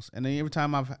introduction to house. And then every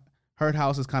time I've heard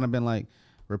house, it's kind of been like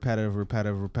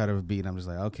repetitive beat. And I'm just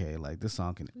like, okay, like this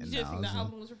song can end Did you now. think that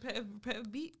album was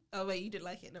repetitive beat? Oh wait, you did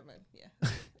like it, never mind. Yeah.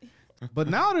 But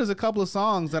now there's a couple of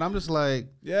songs that I'm just like,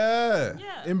 Yeah.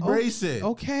 Yeah. Embrace it.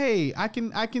 okay, I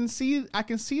can see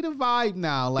the vibe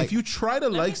now. Like If you try to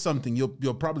like something, you'll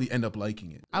probably end up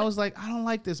liking it. I was like, I don't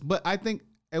like this. But I think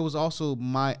it was also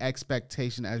my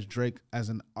expectation as Drake as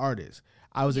an artist.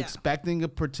 I was expecting a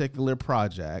particular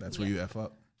project. That's where you F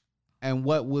up. And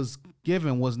what was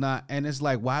given was not. And it's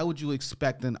like, why would you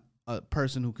expect a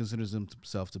person who considers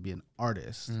himself to be an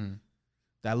artist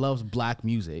that loves Black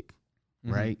music,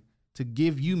 right, to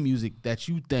give you music that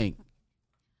you think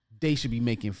they should be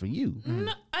making for you?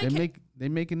 No, They're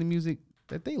making the music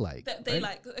that they like. that they right?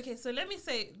 like. Okay, so let me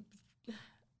say,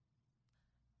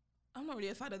 I'm not really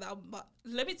a fan of that album, but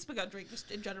let me speak about Drake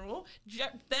just in general.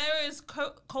 There is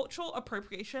cultural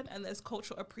appropriation and there's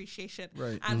cultural appreciation.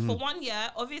 Right. And for one,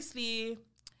 obviously,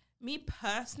 me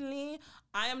personally,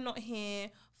 I am not here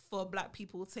for Black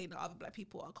people saying that other Black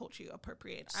people are culturally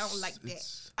appropriated. I don't like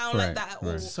that. I don't like that at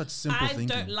all. Such simple I thinking.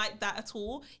 don't like that at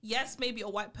all. Yes, maybe a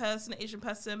white person, an Asian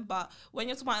person, but when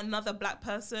you're talking about another Black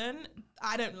person,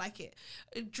 I don't like it.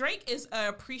 Drake is an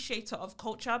appreciator of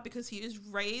culture because he is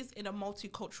raised in a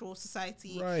multicultural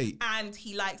society. Right. And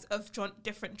he likes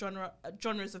different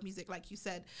genres of music, like you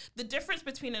said. The difference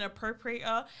between an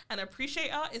appropriator and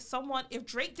appreciator is someone, if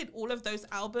Drake did all of those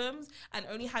albums and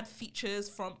only had features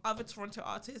from other Toronto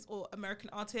artists or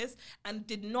American artists and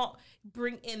did not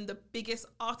bring in the biggest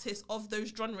artists of those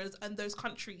genres and those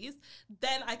countries,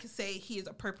 then I could say he is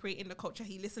appropriating the culture.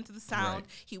 He listened to the sound.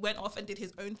 He went off and did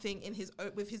his own thing in his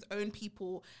his own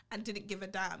people and didn't give a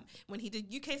damn. When he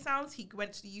did UK sounds, he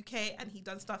went to the UK and he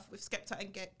done stuff with Skepta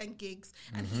and Gigs,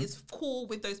 and he is cool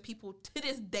with those people to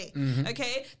this day.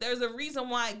 Okay, there's a reason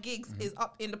why Gigs is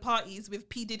up in the parties with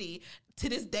P Diddy to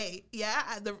this day,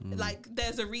 yeah. Like,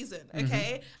 there's a reason,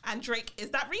 okay. And Drake is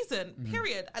that reason.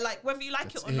 Period. Like, whether you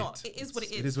like it or not, it is what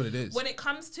it is. It is what it is. When it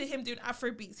comes to him doing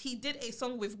Afrobeats, he did a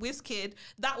song with Wizkid.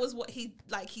 That was what he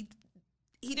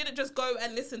didn't just go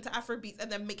and listen to Afrobeats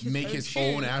and then make his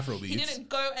own Afrobeats. He didn't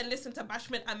go and listen to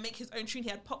Bashment and make his own tune. He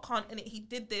had Popcorn in it. He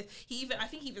did this. I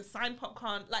think he even signed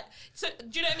Popcorn. Like, so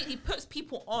do you know what I mean? He puts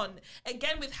people on.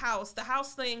 Again with house, the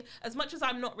house thing, as much as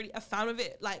I'm not really a fan of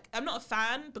it, like, I'm not a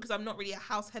fan because I'm not really a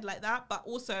house head like that, but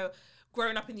also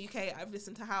growing up in the UK, I've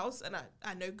listened to house and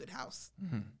I know good house.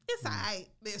 It's alright,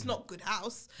 but it's not good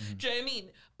house. Do you know what I mean?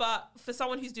 But for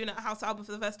someone who's doing a house album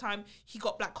for the first time, he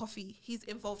got Black Coffee. He's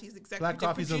involved. He's executive Black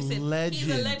Coffee's producing. a legend.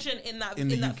 He's a legend in that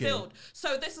UK. field.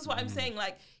 So this is what I'm saying.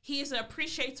 Like, he is an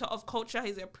appreciator of culture.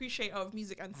 He's an appreciator of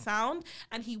music and sound,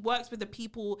 and he works with the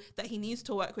people that he needs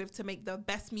to work with to make the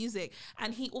best music.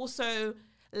 And he also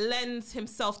lends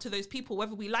himself to those people,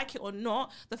 whether we like it or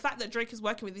not. The fact that Drake is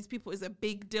working with these people is a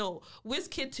big deal.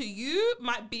 Wizkid to you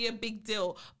might be a big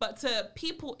deal, but to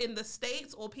people in the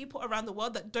States or people around the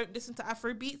world that don't listen to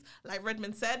Afrobeats, like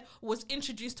Redmond said, was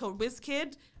introduced to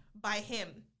Wizkid by him.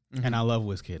 And I love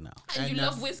Wizkid now. And you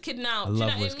love Wizkid now. Do you know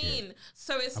what I mean?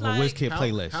 So it's I have a Wizkid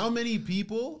playlist. How many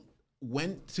people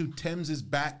went to Thames'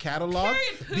 back catalog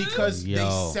Period, because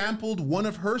they sampled one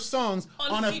of her songs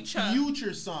on a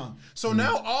future song. So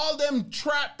now all them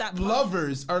trap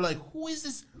lovers are like, who is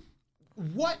this?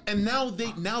 What? And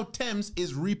now Thames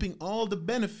is reaping all the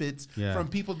benefits from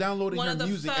people downloading her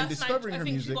music and discovering her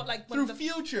music through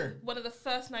Future. One of the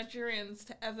first Nigerians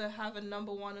to ever have a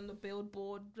 #1 on the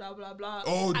Billboard, blah, blah, blah.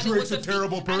 Oh, and Drake's a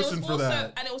terrible person for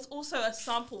that. And it was also a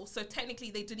sample. So technically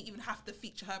they didn't even have to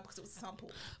feature her because it was a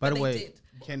sample. By the way,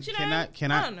 can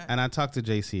I and I talked to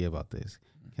JC about this.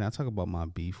 Can I talk about my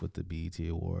beef with the BET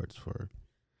Awards for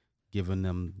giving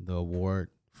them the award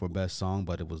for best song,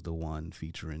 but it was the one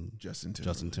featuring Justin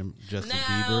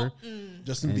Bieber.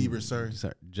 Justin Bieber, sorry,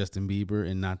 Justin Bieber,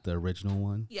 and not the original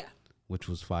one. Yeah, which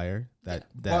was fire.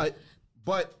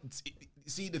 But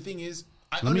see, the thing is,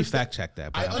 let me fact check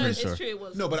that. But I'm sure it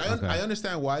was. No, but I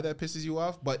understand why that pisses you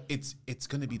off. But it's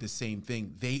gonna be the same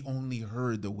thing. They only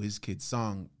heard the Wizkid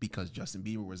song because Justin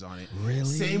Bieber was on it. Really?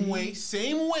 Same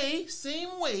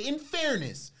way. In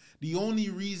fairness, the only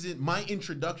reason my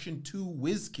introduction to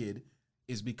Wizkid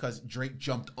is because Drake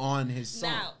jumped on his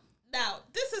song. Now,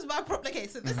 this is my problem. Okay,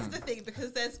 so this is the thing,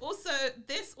 because this also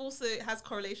has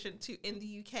correlation to in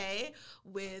the UK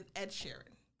with Ed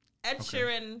Sheeran. Ed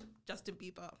Sheeran, Justin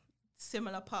Bieber,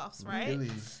 similar paths, right?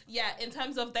 Really? Yeah, in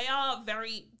terms of they are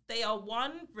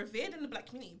revered in the black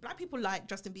community. Black people like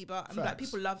Justin Bieber and black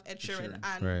people love Ed Sheeran,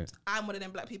 and I'm one of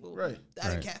them black people. Right. I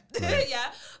don't care. Right.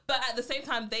 Yeah. But at the same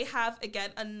time, they have, again,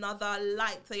 another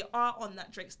light. They are on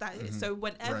that Drake status. So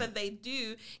whenever they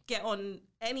do get on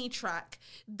any track,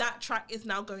 that track is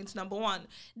now going to #1.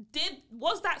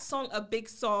 Was that song a big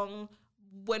song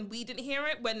when we didn't hear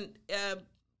it? When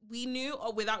we knew,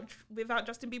 or without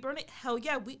Justin Bieber on it? Hell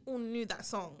yeah, we all knew that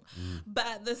song. But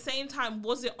at the same time,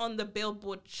 was it on the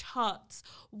Billboard charts?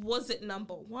 Was it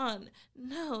 #1?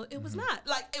 No, it was not.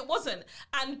 Like, it wasn't.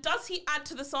 And does he add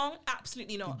to the song?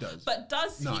 Absolutely not. He does. But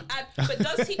does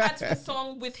he add to the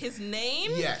song with his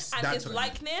name and his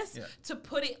likeness to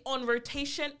put it on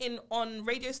rotation on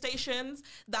radio stations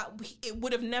that it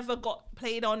would have never got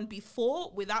played on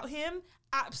before without him?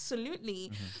 Absolutely.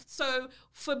 So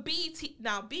for BET,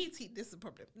 now BET, this is the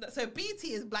problem. So BET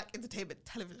is Black Entertainment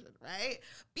Television, right?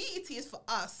 BET is for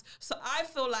us. So I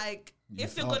feel like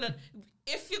if you're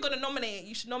gonna nominate it,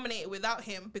 you should nominate it without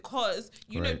him, because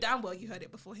you know damn well you heard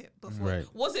it before him.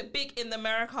 Was it big in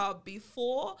America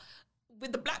before?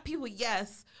 With the black people,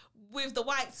 yes. With the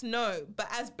whites, no. But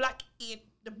as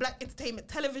the Black Entertainment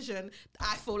Television,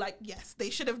 I feel like, yes, they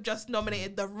should have just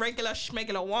nominated the regular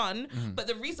schmegular one. But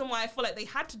the reason why I feel like they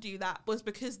had to do that was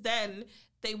because then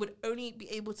they would only be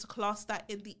able to class that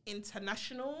in the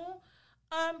international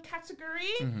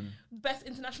category, best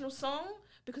international song,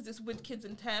 because it's with Kids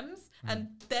and Thames, and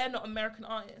they're not American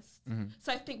artists.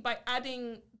 So I think by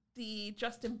adding the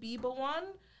Justin Bieber one,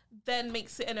 then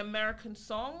makes it an American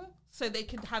song, so they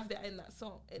could have that in that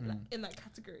song, in that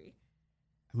category.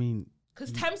 I mean,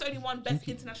 because Thames only won Best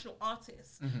International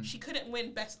Artist. She couldn't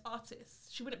win Best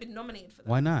Artist. She wouldn't have been nominated for that.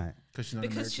 Why not?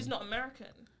 Because she's not American.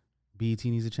 BET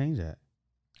needs to change that.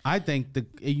 I think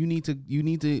you need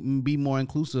to be more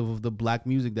inclusive of the black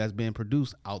music that's being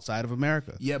produced outside of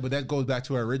America. Yeah, but that goes back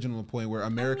to our original point where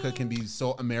America can be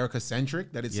so America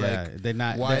centric that it's like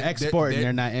they're exporting,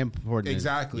 they're not importing.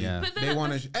 Exactly. Yeah. But then They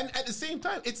want to, and at the same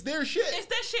time, it's their shit. It's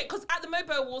their shit, because at the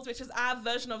MOBO Awards, which is our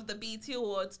version of the BET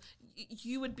Awards,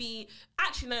 you would be...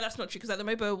 Actually, no, that's not true, because at the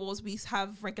MOBO Awards, we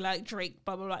have regular like Drake,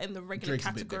 blah, blah, blah, in the regular Drake's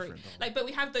a bit category. different, Like, but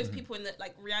we have those people in the,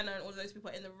 like, Rihanna and all those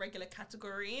people in the regular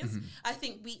categories. I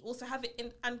think we also have it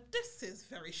in... And this is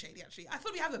very shady, actually. I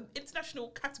thought we have an international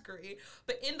category,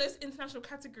 but in those international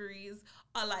categories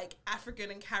are, like,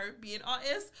 African and Caribbean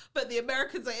artists, but the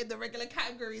Americans are in the regular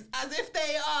categories as if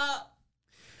they are...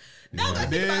 Now that I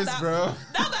think about that, bro.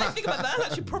 Now that I think about that, that's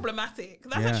actually problematic.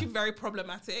 That's actually very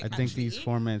problematic. I think these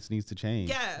formats needs to change.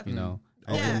 Yeah. You know.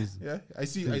 Yeah, I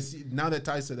see. Now that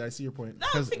Ty said that, I see your point.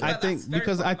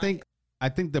 I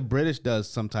think the British does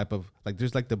some type of like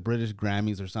there's like the British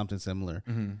Grammys or something similar,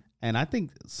 and I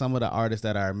think some of the artists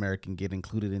that are American get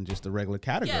included in just the regular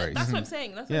categories. Yeah, that's what I'm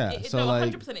saying. That's so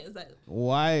like 100% it is that.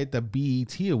 Why at the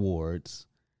BET Awards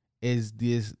is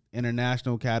this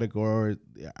international category?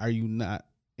 Are you not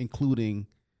including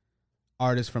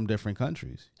artists from different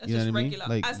countries? It's you know just what I mean?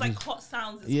 regular. Like, as like hot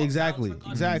sounds. Yeah, exactly.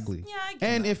 Exactly. Yeah, I get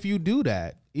and that. if you do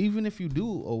that, even if you do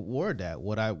award that,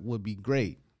 what I would be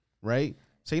great, right?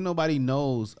 Say nobody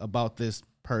knows about this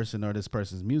person or this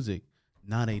person's music.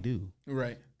 Now they do.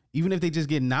 Right. Even if they just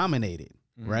get nominated,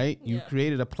 right? You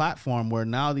created a platform where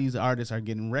now these artists are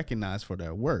getting recognized for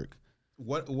their work.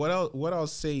 What I'll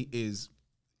say is,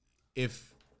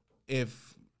 if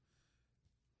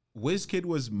WizKid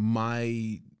was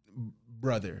my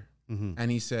brother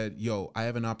and he said, "Yo, I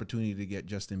have an opportunity to get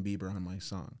Justin Bieber on my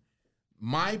song,"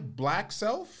 my black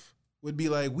self would be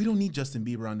like, "We don't need Justin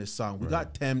Bieber on this song. We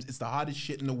got Thames. It's the hottest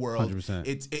shit in the world. 100%.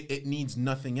 It needs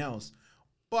nothing else."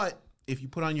 But if you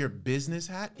put on your business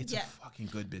hat, it's a fucking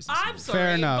good business. I'm sorry,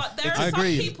 Fair enough. but there are some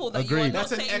people that you are not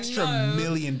That's an saying extra no.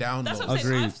 million downloads. That's what I'm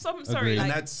saying. I'm sorry,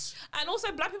 like, and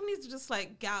also black people need to just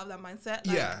like get out of that mindset.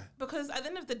 Like, because at the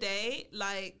end of the day,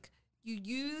 like you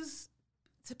use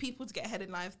to people to get ahead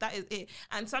in life. That is it.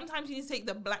 And sometimes you need to take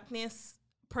the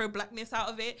pro-blackness out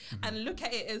of it and look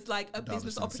at it as like a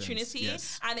business opportunity,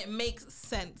 and it makes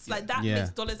sense. Like that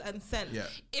makes dollars and cents.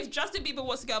 If Justin Bieber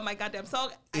wants to get on my goddamn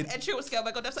song and Ed Sheeran wants to get on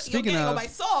my goddamn song, you're getting on my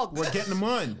song. We're getting them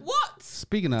on. What?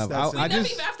 Speaking of, I don't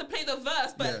even have to play the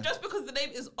verse, but just because the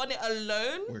name is on it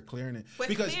alone, we're clearing it. We're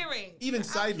clearing. Even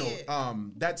side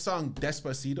note, that song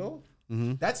Despacito,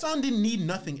 that song didn't need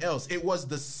nothing else. It was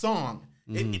the song.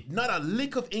 Not a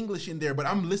lick of English in there, but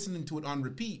I'm listening to it on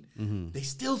repeat. They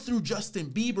still threw Justin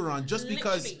Bieber on just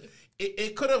because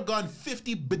it could have gone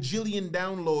 50 bajillion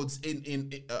downloads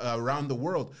in around the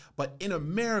world. But in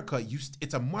America,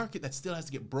 it's a market that still has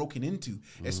to get broken into,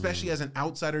 especially as an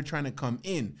outsider trying to come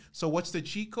in. So what's the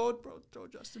cheat code, bro? Throw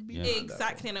Justin Bieber on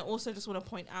exactly. And I also just want to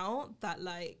point out that,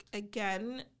 like,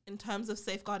 again, in terms of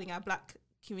safeguarding our black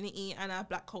community and our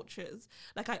black cultures,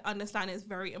 like, I understand it's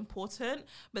very important,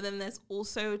 but then there's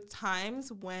also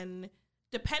times when,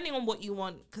 depending on what you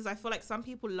want, because I feel like some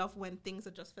people love when things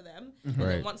are just for them, and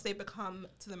then once they become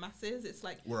to the masses, it's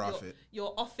like you're off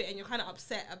it and you're kind of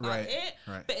upset about it.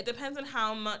 But it depends on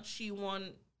how much you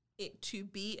want it to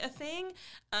be a thing.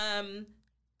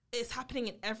 It's happening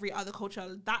in every other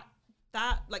culture.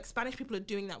 That like Spanish people are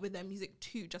doing that with their music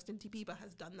too. Justin Bieber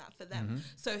has done that for them.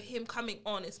 So him coming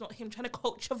on, it's not him trying to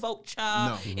culture vulture.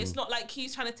 No. It's not like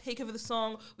he's trying to take over the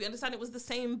song. We understand it was the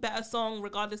same better song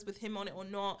regardless with him on it or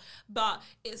not. But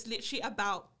it's literally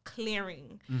about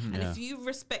clearing. And if you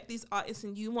respect these artists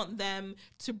and you want them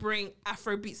to bring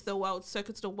Afro beats to the world,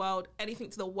 soca to the world, anything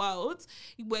to the world,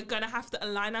 we're gonna have to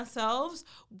align ourselves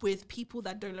with people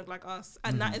that don't look like us.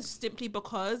 And that is simply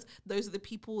because those are the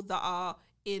people that are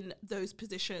in those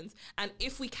positions. And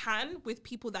if we can, with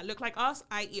people that look like us,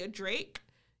 i.e. a Drake,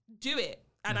 do it.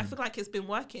 And I feel like it's been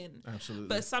working. Absolutely.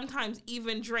 But sometimes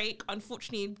even Drake,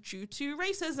 unfortunately, due to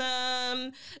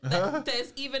racism,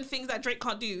 there's even things that Drake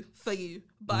can't do for you,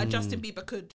 but Justin Bieber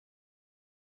could.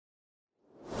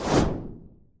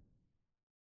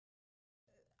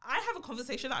 I have a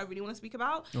conversation that I really want to speak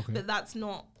about, but that's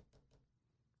not...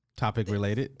 Topical?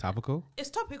 It's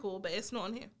topical, but it's not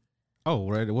on here. Oh,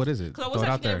 right. What is it? Because I was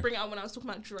actually going to bring it up when I was talking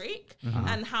about Drake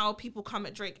and how people come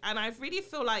at Drake. And I really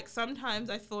feel like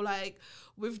sometimes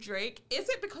with Drake, is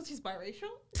it because he's biracial?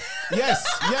 Yes.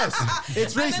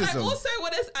 It's racism. And then I also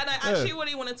actually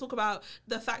really want to talk about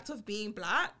the fact of being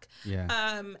black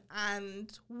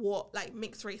and what, like,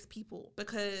 mixed race people.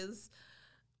 Because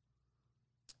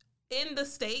in the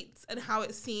States and how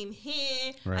it's seen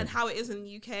here and how it is in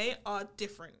the UK are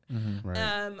different.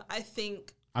 I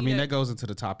think I mean, that goes into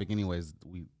the topic anyways.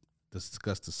 We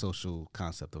discussed the social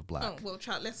concept of black. Oh well,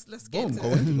 chat. Let's get into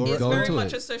Go it. in, go It's right- very into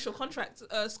much it. a social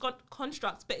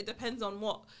construct, but it depends on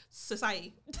what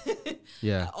society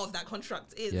Yeah. of that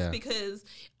construct is. Yeah. Because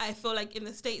I feel like in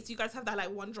the States, you guys have that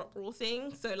like one drop rule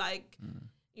thing. So like,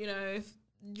 you know,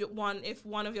 if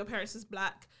one of your parents is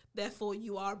black, therefore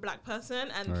you are a black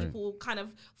person, and Right. people kind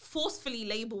of forcefully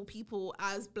label people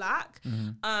as black.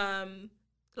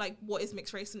 Like, what is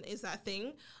mixed race, and is that a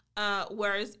thing?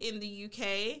 Whereas in the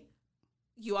UK,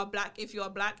 you are black if you are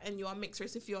black, and you are mixed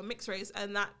race if you are mixed race.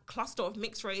 And that cluster of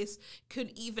mixed race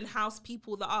could even house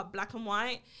people that are black and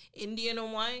white, Indian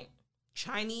and white,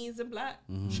 Chinese and black,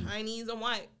 Chinese and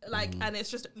white. Like, and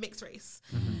it's just mixed race.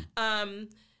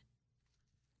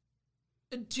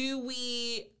 Do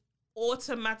we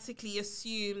automatically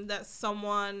assume that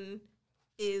someone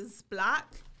is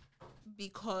black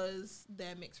because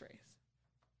they're mixed race?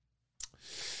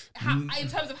 In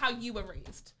terms of how you were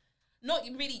raised, not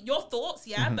really your thoughts,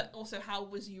 but also how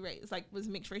was you raised? Like, was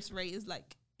mixed race raised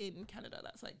like in Canada?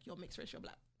 That's like, you're mixed race, you're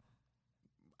black.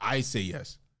 I say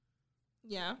yes,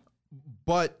 Yeah.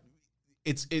 but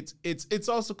it's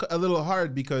also a little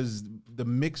hard because the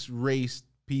mixed race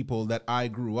people that I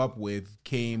grew up with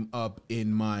came up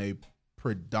in my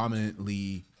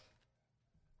predominantly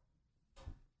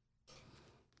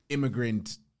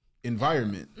immigrant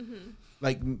environment.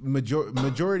 Like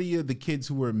majority of the kids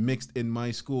who were mixed in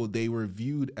my school, they were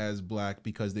viewed as black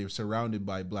because they were surrounded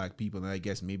by black people. And I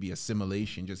guess maybe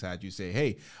assimilation just had you say,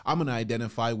 hey, I'm going to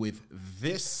identify with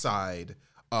this side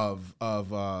of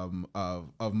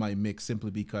my mix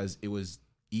simply because it was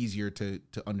easier to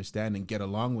understand and get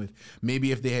along with.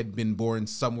 Maybe if they had been born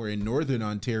somewhere in Northern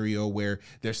Ontario where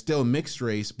they're still mixed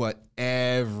race, but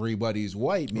everybody's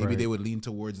white, maybe they would lean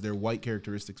towards their white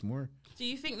characteristics more. Do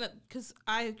you think that, because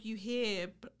you hear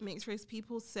mixed race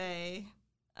people say,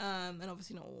 and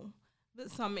obviously not all, but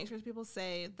some mixed race people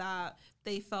say that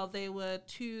they felt they were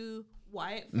too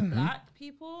white for black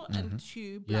people and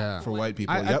too black For white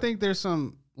people. I think there's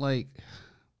some, like,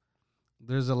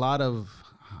 there's a lot of,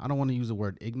 I don't want to use the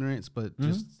word ignorance, but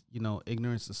just,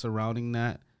 ignorance surrounding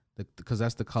that, because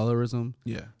that's the colorism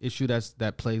issue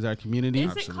that plays our community.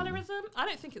 Is it colorism? I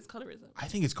don't think it's colorism. I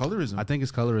think it's colorism. I think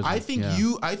it's colorism.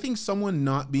 I think someone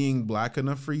not being black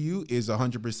enough for you is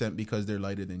 100% because they're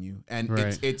lighter than you, and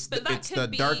it's the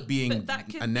dark being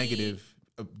a negative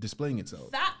displaying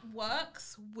itself. That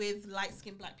works with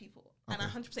light-skinned black people, and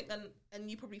 100%. And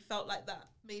you probably felt like that.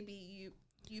 Maybe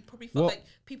you probably felt like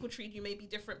people treated you maybe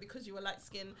different because you were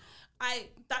light-skinned. I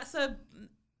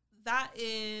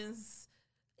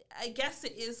guess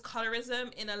it is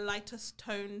colorism in a lighter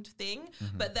toned thing,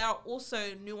 but there are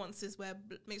also nuances where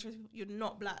mixed race people, you're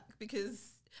not black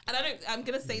because, and I'm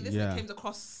gonna say this, it came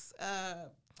across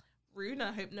rude, and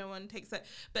I hope no one takes it,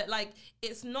 but like,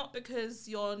 it's not because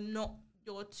you're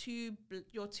too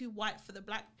white for the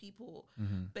black people,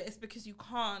 but it's because you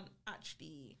can't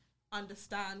actually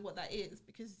understand what that is,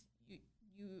 because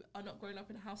you are not growing up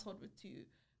in a household with two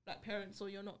black parents, or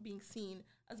you're not being seen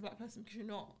as a black person because you're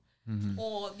not.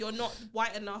 Or you're not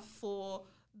white enough for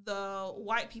the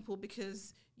white people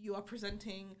because you are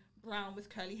presenting brown with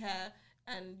curly hair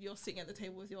and you're sitting at the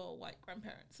table with your white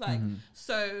grandparents. Like,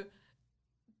 so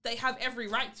they have every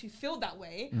right to feel that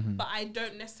way, but I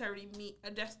don't necessarily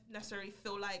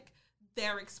feel like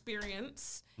their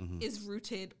experience is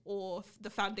rooted, or the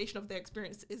foundation of their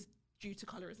experience is due to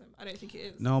colorism. I don't think it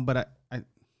is. No, but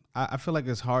I feel like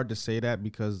it's hard to say that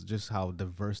because just how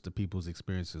diverse the people's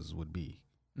experiences would be.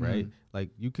 Right? Like,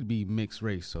 you could be mixed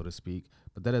race, so to speak,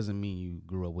 but that doesn't mean you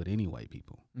grew up with any white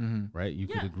people, right? You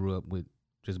could have grew up with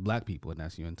just black people, and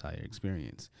that's your entire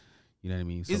experience. You know what I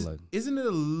mean? So Isn't it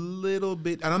a little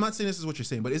bit, and I'm not saying this is what you're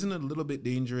saying, but isn't it a little bit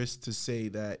dangerous to say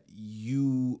that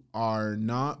you are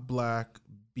not black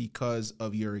because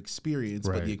of your experience,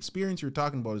 but the experience you're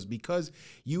talking about is because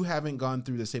you haven't gone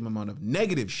through the same amount of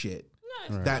negative shit?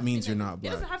 That means you're not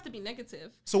black. It doesn't have to be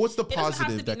negative. So what's the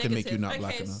positive that can make you not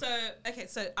black enough?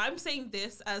 So I'm saying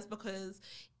this as because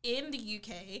in the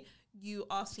UK, you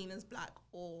are seen as black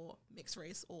or mixed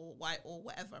race or white or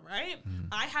whatever, right?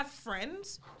 I have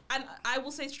friends, and I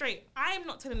will say straight, I am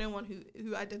not telling no one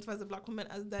who identifies as a black woman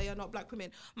as they are not black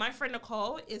women. My friend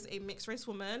Nicole is a mixed race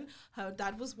woman. Her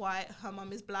dad was white. Her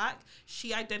mum is black.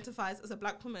 She identifies as a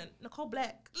black woman. Nicole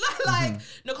black.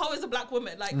 Nicole is a black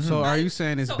woman. Like, so are you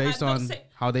saying it's based on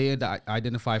how they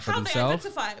identify for themselves? How they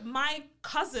identify. My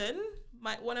cousin,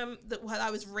 what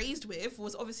I was raised with,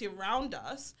 was obviously around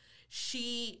us.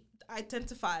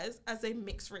 identifies as a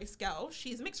mixed race girl.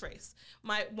 She's mixed race.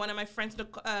 One of my friends,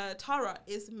 Tara,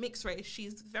 is mixed race.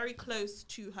 She's very close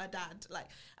to her dad, like,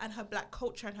 and her black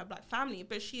culture and her black family,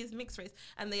 but she is mixed race,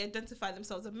 and they identify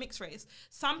themselves as mixed race.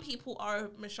 Some people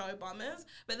are Michelle Obamas,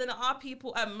 but then there are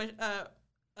people, Barack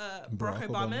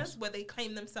Obamas, where they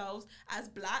claim themselves as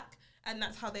black, and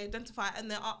that's how they identify. And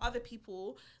there are other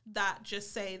people that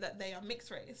just say that they are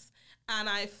mixed race. And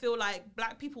I feel like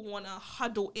black people want to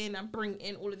huddle in and bring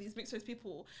in all of these mixed race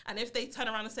people. And if they turn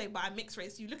around and say, but I'm mixed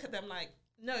race, you look at them like,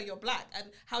 no, you're black. And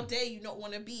how dare you not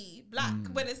want to be black?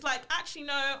 When it's like, actually,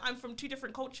 no, I'm from two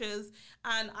different cultures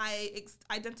and I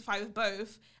identify with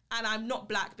both. And I'm not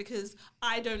black because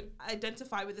I don't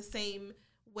identify with the same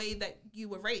way that you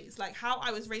were raised. Like, how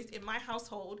I was raised in my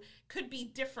household could be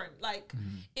different. Like,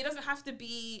 it doesn't have to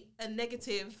be a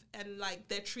negative and like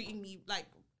they're treating me like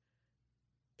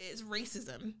it's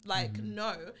racism. Like,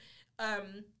 no.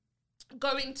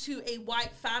 Going to a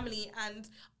white family, and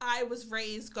I was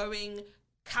raised going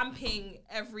camping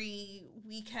every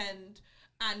weekend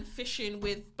and fishing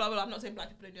with blah, blah, blah. I'm not saying black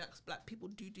people don't do that, because black people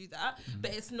do that,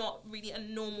 but it's not really a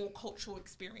normal cultural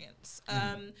experience.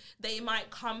 They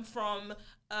might come from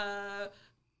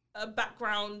a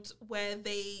background where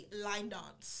they line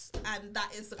dance, and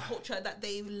that is the culture that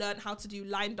they learn how to do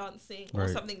line dancing or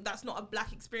something. That's not a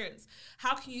black experience.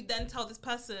 How can you then tell this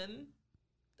person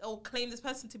or claim this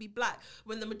person to be black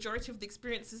when the majority of the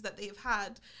experiences that they have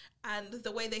had and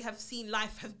the way they have seen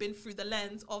life have been through the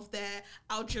lens of their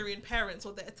Algerian parents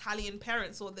or their Italian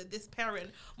parents or this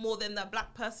parent more than the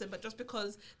black person? But just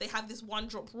because they have this one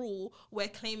drop rule, we're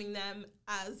claiming them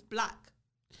as black.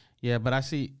 Yeah, but I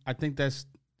think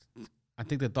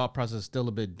the thought process is still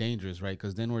a bit dangerous, right?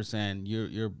 Because then we're saying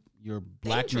your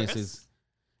blackness is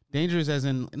dangerous, as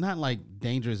in not like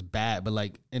dangerous bad, but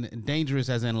like dangerous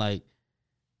as in like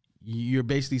you're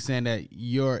basically saying that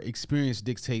your experience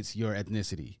dictates your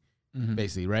ethnicity,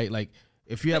 basically, right? Like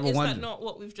if you have is that not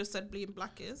what we've just said being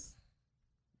black is?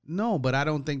 No, but I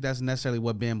don't think that's necessarily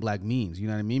what being black means. You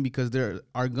know what I mean? Because there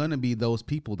are gonna be those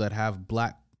people that have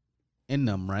black in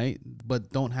them, right?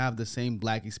 But don't have the same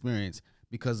black experience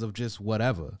because of just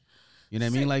whatever. You know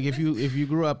what I mean? Like if you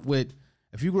grew up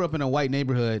in a white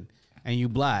neighborhood and you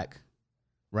black,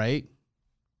 right?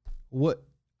 What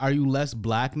are you less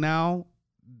black now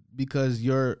because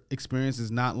your experience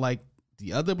is not like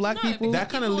the other black people? That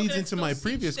kind of leads into my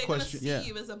previous question. See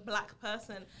you as a black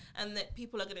person, and that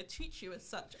people are going to treat you as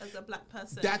such as a black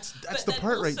person. That's the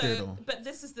part right there, though. But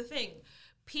this is the thing.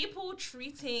 People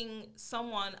treating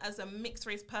someone as a mixed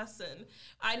race person,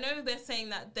 I know they're saying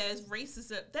that there's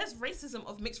racism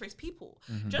of mixed race people.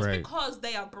 Just because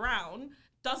they are brown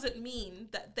doesn't mean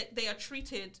that they are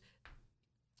treated.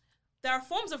 There are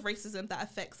forms of racism that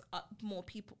affects more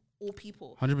people. All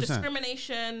people. 100%.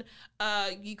 Discrimination,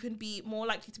 you can be more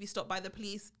likely to be stopped by the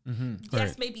police.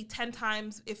 Yes, maybe 10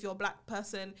 times if you're a black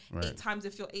person, 8 times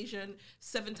if you're Asian,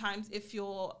 7 times if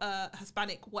you're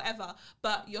Hispanic, whatever.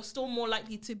 But you're still more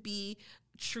likely to be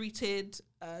treated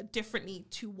differently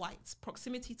to whites.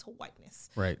 Proximity to whiteness.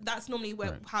 Right. That's normally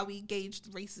how we gauge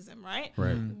racism, right?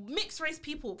 Mixed race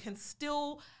people can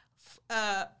still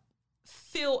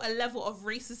feel a level of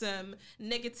racism,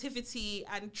 negativity,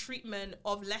 and treatment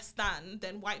of less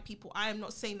than white people. I am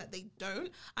not saying that they don't.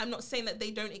 I'm not saying that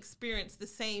they don't experience the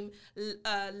same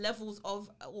levels of,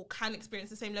 or can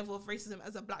experience the same level of racism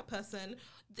as a black person.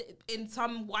 In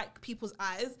some white people's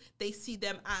eyes, they see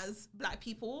them as black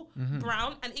people,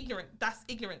 brown and ignorant. That's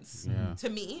ignorance to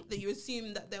me, that you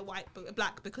assume that they're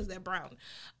black because they're brown.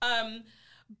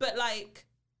 But like,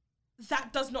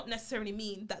 that does not necessarily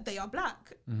mean that they are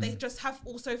black. They just have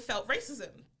also felt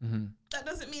racism. That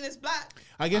doesn't mean it's black.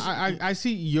 I guess I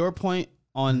see your point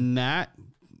on that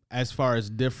as far as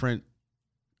different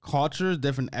cultures,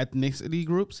 different ethnicity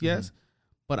groups, yes.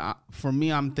 But for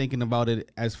me, I'm thinking about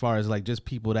it as far as like just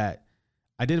people that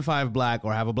identify as black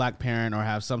or have a black parent or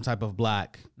have some type of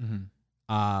blackness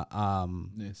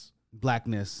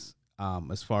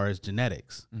as far as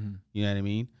genetics. You know what I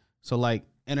mean? So like,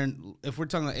 and if we're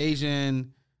talking about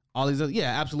Asian, all these other,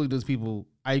 absolutely, those people,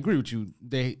 I agree with you,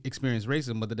 they experience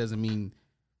racism, but that doesn't mean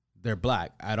they're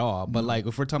black at all. But like,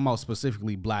 if we're talking about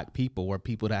specifically black people or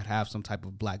people that have some type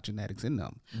of black genetics in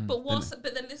them. But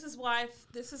then this is where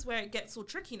it gets so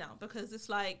tricky now, because it's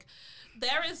like,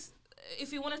 there is,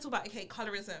 if you want to talk about,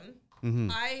 colorism,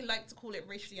 I like to call it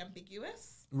racially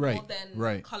ambiguous. More than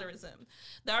colorism.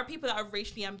 There are people that are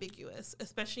racially ambiguous,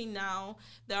 especially now.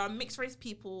 There are mixed race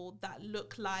people that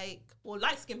look like, or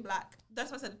light skin black.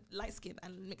 That's why I said light skin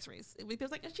and mixed race.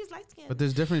 People's like, she's light skin. But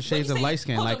there's different shades of light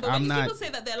skin. Like, when people say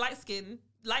that they're light skin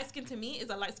to me is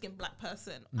a light skin black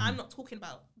person. I'm not talking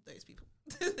about those people.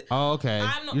 Oh, okay.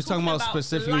 I'm not You're talking about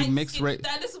specifically mixed race.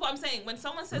 This is what I'm saying. When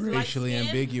someone says Racially light skin,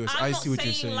 ambiguous. I'm I not see what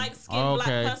you're saying saying. light-skinned black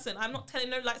Okay. person. I'm not telling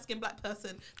no light-skinned black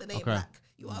person that they ain't Okay. black.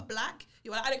 You are black.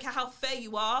 You are. I don't care how fair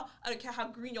you are. I don't care how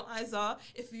green your eyes are.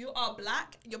 If you are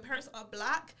black, your parents are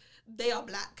black, they are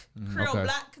black. Creole Okay.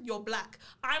 black, you're black.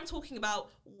 I'm talking about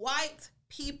white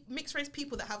mixed race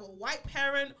people that have a white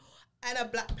parent and a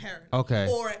black parent. Okay.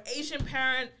 Or an Asian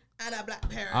parent and a black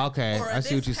parent. Okay, Or I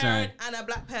see what you're saying. And a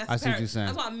black parent. I see what you're saying.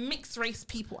 That's why I'm mixed race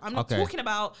people. I'm not Okay. talking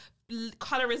about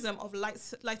colorism of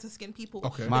lighter skinned people.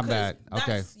 Okay. My Because bad.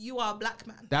 Okay. you are a black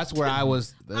man. That's where I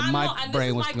was. My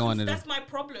brain was going to. That's my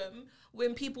problem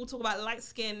when people talk about light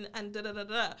skin and da da da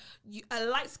da. A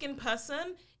light skinned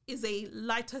person is a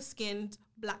lighter skinned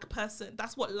black person.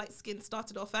 That's what light skin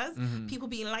started off as. People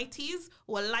being lighties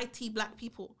or lighty black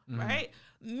people, right?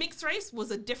 Mixed race was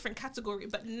a different category,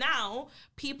 but now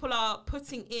people are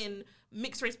putting in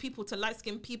mixed race people to light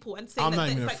skinned people and saying I'm that not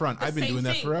it's even like front. the I've been same doing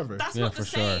that thing. forever. That's Yeah, not the for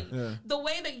sure. same. Yeah. The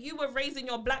way that you were raised in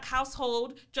your black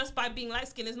household just by being light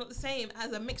skinned is not the same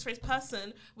as a mixed race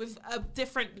person with a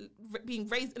different being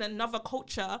raised in another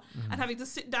culture and having to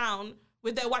sit down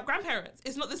with their white grandparents.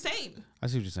 It's not the same. I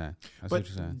see what you're saying. I see what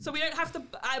you're saying. So we don't have to.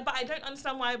 But I don't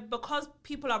understand why, because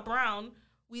people are brown,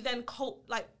 we then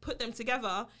put them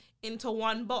together into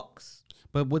one box.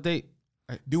 But would they?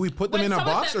 Do we put them When in a some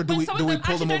of box, them- or do when we some do of we them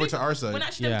pull them actually over don't to even- our side? When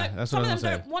actually Yeah, them don't- that's some what of I'm them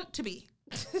saying. don't want to be.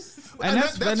 And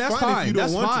that's that's fine if fine. you don't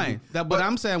That's want to. fine. But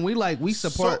I'm saying we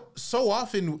support. So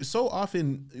often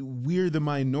we're the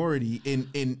minority in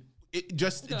in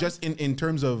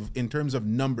terms of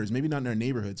numbers. Maybe not in our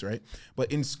neighborhoods, right?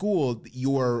 But in school,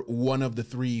 you're one of the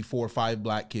 3, 4, 5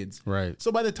 black kids, Right.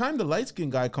 So by the time the light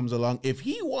skinned guy comes along, if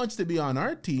he wants to be on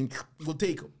our team, we'll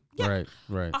take him. Right.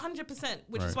 Right. 100%,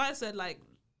 which is Right. why I said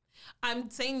I'm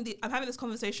having this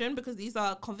conversation because these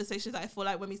are conversations that I feel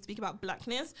like when we speak about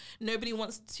blackness, nobody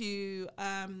wants to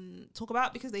talk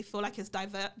about because they feel like it's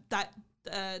divisive.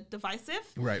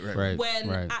 Right. Right. When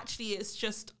right. actually it's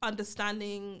just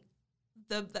understanding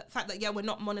the fact that we're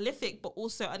not monolithic, but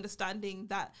also understanding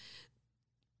that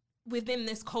within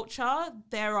this culture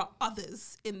there are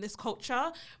others in this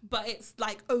culture, but it's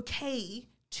okay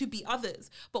to be others.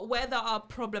 But where there are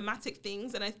problematic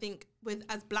things, and I think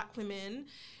as black women,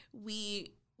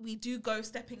 we do go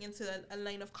stepping into a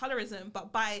lane of colorism,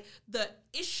 but by the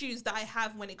issues that I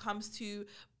have when it comes to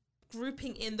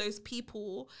grouping in those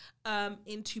people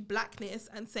into blackness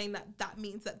and saying that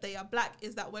means that they are black,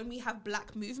 is that when we have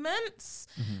black movements,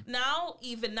 now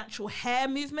even natural hair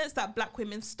movements that black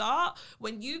women start,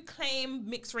 when you claim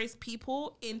mixed race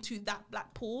people into that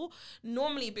black pool,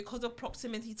 normally because of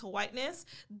proximity to whiteness,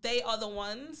 they are the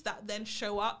ones that then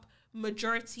show up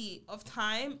majority of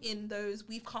time in those.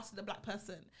 We've casted a black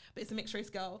person, but it's a mixed race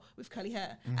girl with curly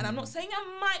hair. And I'm not saying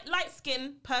a light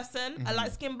skinned person, a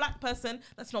light skinned black person.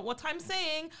 That's not what I'm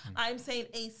saying. I'm saying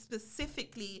a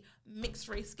specifically mixed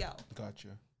race girl. Gotcha.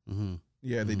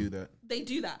 Yeah, they do that. They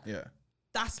do that. Yeah.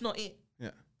 That's not it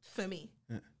Yeah. for me.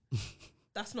 Yeah.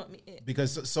 That's not it.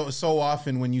 Because so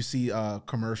often when you see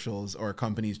commercials or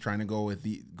companies trying to go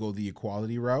the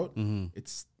equality route,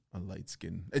 it's a light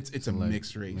skin. It's a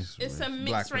mixed race. It's a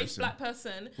mixed race black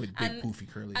person with big poofy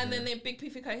curly hair. and then they big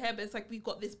poofy curly hair, but it's we've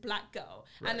got this black girl,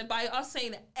 and then by us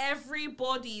saying that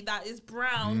everybody that is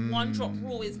brown, one drop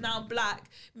rule is now black,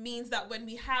 means that when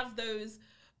we have those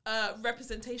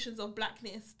representations of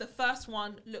blackness, the first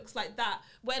one looks like that.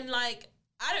 When I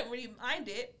don't really mind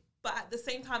it, but at the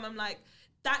same time I'm like,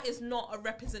 that is not a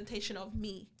representation of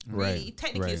me. Really, Right,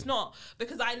 technically right. it's not,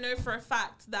 because I know for a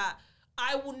fact that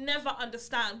I will never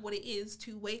understand what it is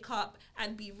to wake up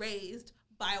and be raised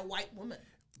by a white woman.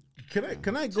 Can I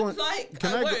go?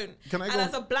 I won't. And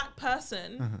as a black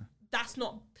person, that's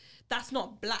not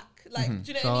black. Do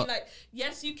you know what I mean?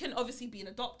 Yes, you can obviously be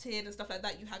adopted and stuff like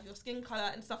that. You have your skin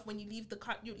color and stuff. When you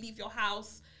leave your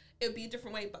house, it would be a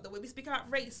different way. But the way we speak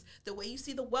about race, the way you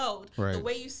see the world, Right. the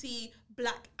way you see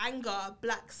black anger,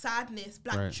 black sadness,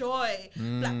 black Right. joy,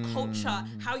 black culture,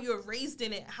 how you're raised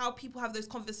in it, how people have those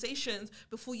conversations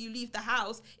before you leave the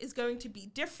house is going to be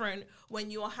different when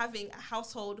you're having a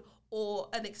household or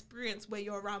an experience where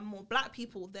you're around more black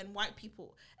people than white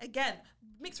people. Again,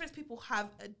 mixed race people have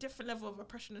a different level of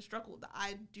oppression and struggle that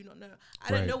I do not know. I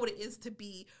don't Right. know what it is to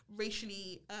be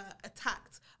racially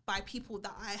attacked by people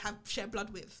that I have shared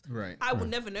blood with. Right. I will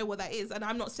never know what that is. And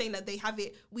I'm not saying that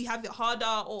we have it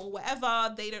harder or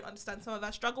whatever. They don't understand some of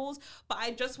our struggles. But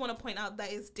I just want to point out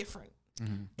that it's different.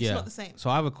 It's not the same. So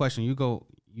I have a question. You go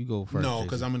first. No,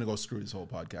 because Jason. I'm gonna go screw this whole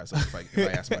podcast if I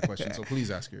ask my question. So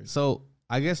please ask yours. So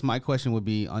I guess my question would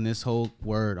be on this whole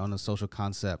word, on the social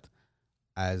concept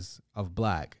as of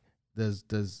black. Does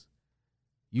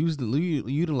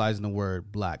utilizing the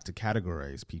word black to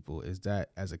categorize people, is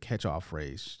that as a catch-all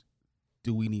phrase?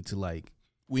 Do we need to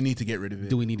We need to get rid of it.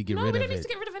 Do we need to get rid of it? No, we don't need to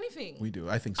get rid of anything. We do.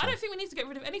 I think so. I don't think we need to get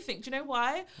rid of anything. Do you know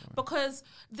why? Because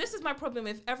this is my problem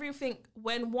with everything.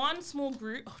 When one small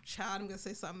group, I'm going to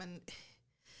say something.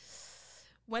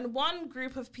 When one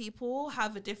group of people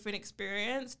have a different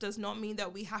experience, does not mean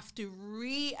that we have to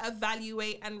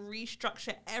reevaluate and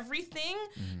restructure everything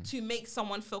to make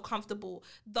someone feel comfortable.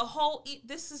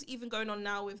 This is even going on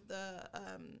now with the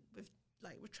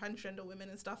with transgender women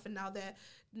and stuff, and now they're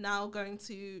going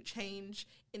to change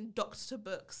in doctor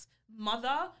books,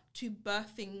 mother to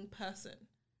birthing person.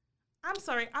 I'm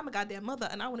sorry, I'm a goddamn mother,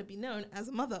 and I want to be known as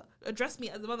a mother. Address me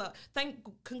as a mother.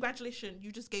 Congratulations,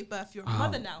 you just gave birth. You're a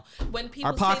mother now. When people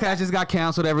our podcast just got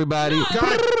canceled, everybody. No,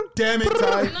 God damn it,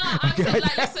 Ty. No,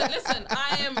 I'm saying, listen.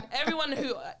 I am everyone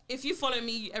who, if you follow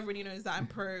me, everybody knows that I'm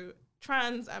pro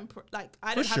trans. I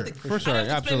don't have to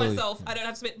explain myself. I don't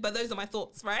have to, but those are my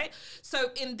thoughts, right? So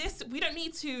in this, we don't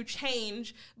need to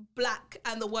change black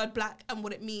and the word black and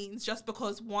what it means just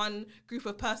because one group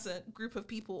of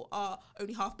people are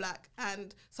only half black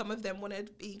and some of them want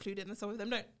to be included and some of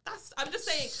them don't. I'm just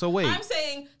saying. So wait. I'm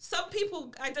saying some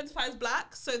people identify as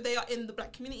black, so they are in the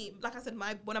black community. Like I said,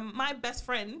 one of my best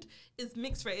friend is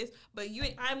mixed race, but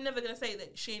I'm never gonna say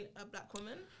that she ain't a black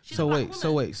woman. She's a black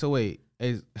woman. So wait.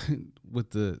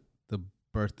 With the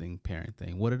birthing parent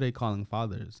thing, what are they calling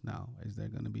fathers now? Is there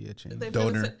going to be a change?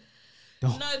 Donor.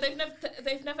 No,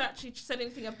 they've never actually said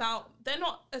anything about. They're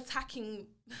not attacking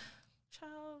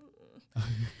child.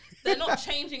 They're not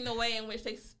changing the way in which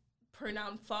they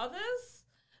pronoun fathers.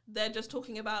 They're just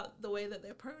talking about the way that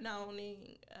they're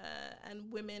pronouncing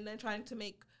and women. They're trying to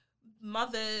make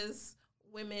mothers,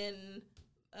 women,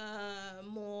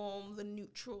 more the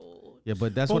neutral. Yeah,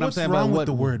 but that's what I'm saying. What's wrong about with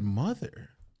the word mother?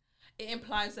 It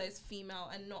implies that it's female,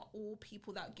 and not all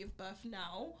people that give birth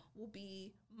now will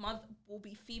be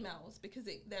females, because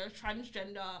there are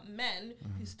transgender men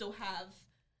who still have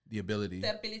the ability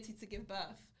to give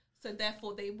birth. So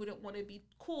therefore, they wouldn't want to be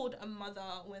called a mother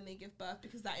when they give birth,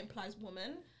 because that implies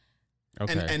woman.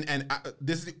 Okay. And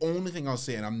this is the only thing I'll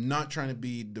say, and I'm not trying to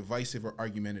be divisive or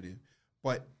argumentative,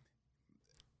 but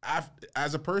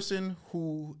as a person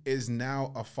who is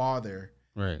now a father,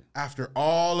 right, after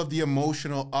all of the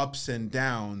emotional ups and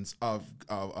downs of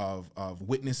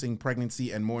witnessing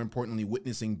pregnancy and, more importantly,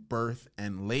 witnessing birth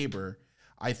and labor,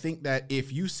 I think that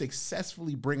if you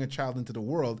successfully bring a child into the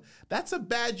world, that's a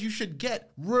badge you should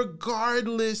get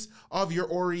regardless of your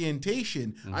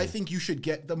orientation. I think you should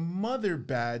get the mother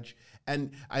badge.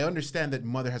 And I understand that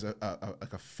mother has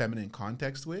a feminine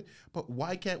context to it, but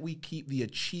why can't we keep the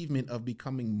achievement of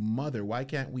becoming mother? Why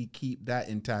can't we keep that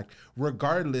intact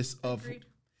regardless of... Agreed.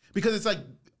 Because it's like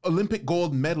Olympic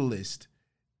gold medalist.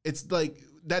 It's like,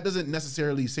 that doesn't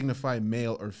necessarily signify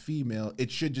male or female. It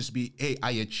should just be, hey,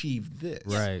 I achieved this.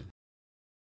 Right.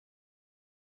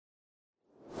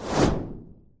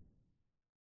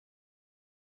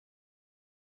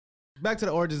 Back to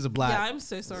the origins of black. Yeah, I'm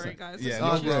so sorry, guys.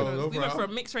 Yeah, We went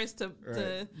from mixed race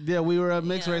to Yeah, we were a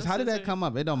mixed race. How did that sorry. come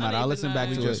up? It don't matter. I'll listen back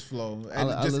to We it. just flow.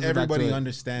 And I'll just listen back everybody to it.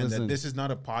 understand Listen. that this is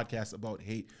not a podcast about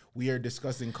hate. We are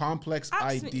discussing complex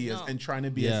Absolutely ideas not. and trying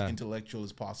to be Yeah. as intellectual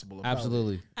as possible about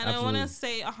Absolutely. it. And Absolutely. I want to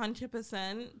say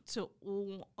 100% to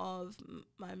all of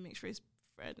my mixed race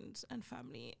friends and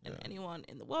family and anyone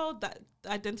in the world that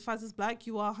identifies as black,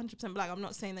 you are 100% black. I'm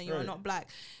not saying that you are not black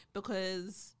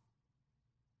because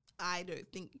I don't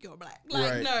think you're black.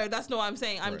 No, that's not what I'm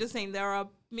saying. I'm just saying there are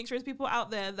mixed race people out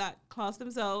there that class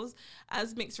themselves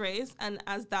as mixed race and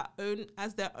as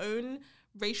their own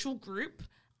racial group.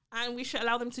 And we should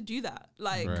allow them to do that.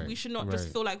 We should not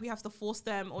just feel like we have to force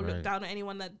them or look down on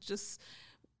anyone that just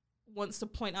wants to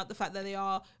point out the fact that they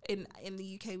are in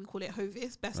the UK, we call it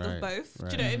Hovis, best of both.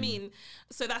 Do you know what I mean?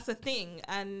 So that's a thing,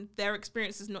 and their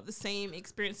experience is not the same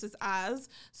experiences as,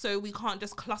 so we can't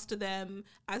just cluster them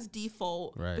as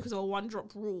default because of a one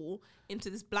drop rule into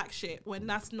this black shit when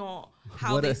that's not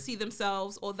how they see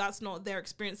themselves or that's not their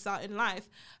experience out in life.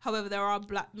 However, there are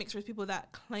black mixed race people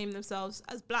that claim themselves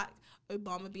as black,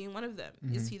 Obama being one of them.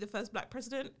 Is he the first black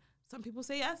president? Some people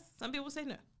say yes, some people say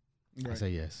no. I say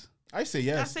yes. I say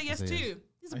yes. I say yes too.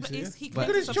 He Look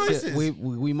at his choices.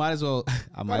 We might as well.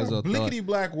 I might as well. Blickety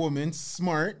black woman,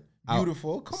 smart,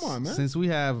 beautiful. Come on, man. Since we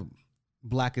have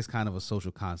black is kind of a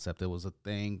social concept. It was a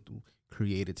thing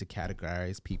created to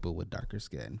categorize people with darker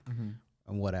skin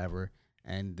and whatever.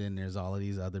 And then there's all of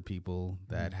these other people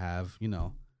that have,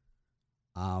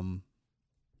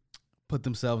 put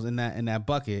themselves in that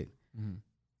bucket.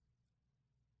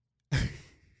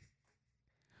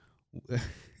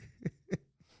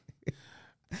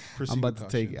 Proceed I'm about with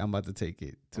to take. caution. I'm about to take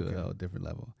it to Okay. a whole different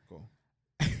level. Cool.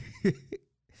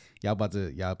 Y'all about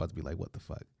to be like, what the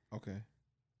fuck? Okay.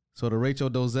 So the Rachel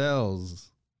Dozels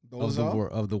Those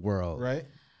of the world, right?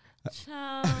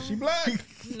 Child. She black.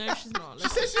 No, she's not. She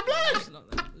said she's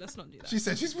black. Let's not do that. She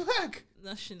said she's black.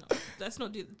 No, she's not. Let's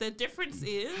not do that. The difference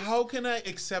is. How can I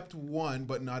accept one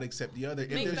but not accept the other?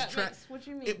 Make that mix. What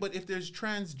do you mean? But if there's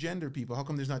transgender people, how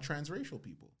come there's not transracial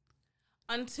people?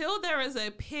 Until there is a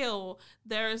pill,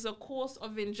 there is a course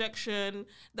of injection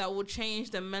that will change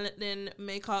the melanin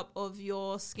makeup of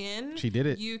your skin. She did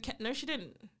it. You can No, she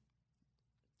didn't.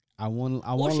 I won't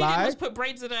All she did lie. was put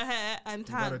braids in her hair and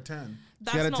You got tan. a 10.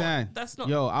 That's She got a not. 10. That's not.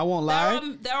 Yo, I won't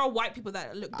lie. There are white people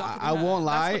that look darker. I than her. won't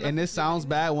That's lie, got and this nothing to do sounds with it.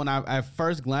 bad when I at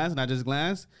first glance and I just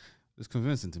glanced. It's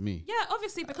convincing to me. Yeah,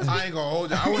 obviously because I ain't gonna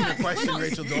hold you. I wouldn't question not-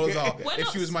 Rachel Dolezal we're if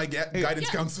not- she was my guidance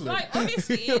counselor. Like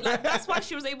obviously, like that's why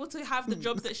she was able to have the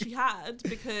jobs that she had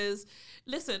because,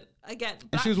 listen, again, And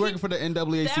black she was working for the there are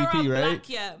NAACP, right? black-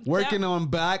 yeah, Working there- on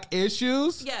black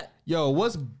issues. Yeah, Yo,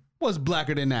 what's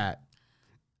blacker than that?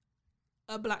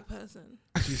 a black person.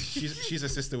 She's a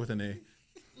sister with an A.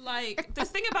 Like the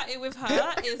thing about it with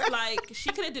her is like she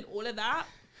could have did all of that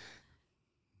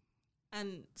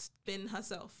and been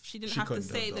herself. She didn't She have to couldn't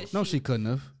say have, that. No, she couldn't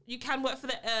have. You can work for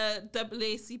the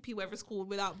NAACP, whatever it's called,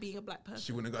 without being a black person.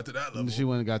 She wouldn't have got to that level. She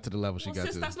wouldn't have got to the level she Well, got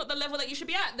sis, to. that's not the level that you should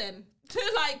be at then.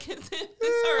 Like,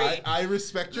 sorry. I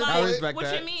respect your Like, I respect what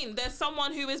do that. you mean? There's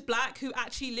someone who is black who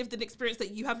actually lived an experience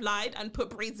that you have lied and put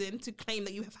braids in to claim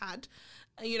that you have had,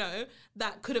 you know,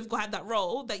 that could have had that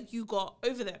role that you got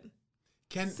over them.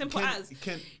 Simple as.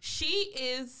 She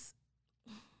is.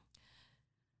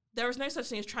 There is no such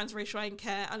thing as transracial. I don't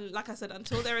care. And like I said,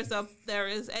 until there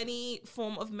is any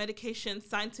form of medication,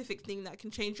 scientific thing that can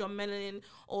change your melanin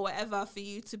or whatever for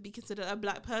you to be considered a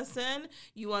black person,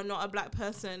 you are not a black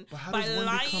person. But how does one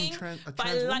become a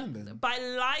trans woman then? By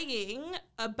lying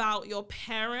about your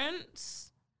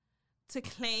parents to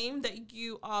claim that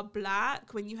you are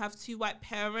black when you have two white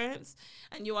parents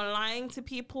and you are lying to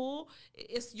people,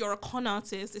 you're a con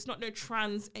artist. It's not no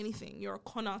trans anything. You're a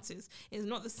con artist. It's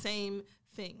not the same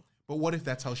thing. But what if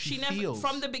that's how she feels?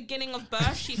 From the beginning of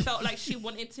birth, she felt like she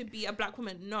wanted to be a black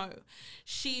woman. No,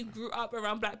 she grew up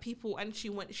around black people and she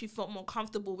felt more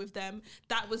comfortable with them.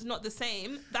 That was not the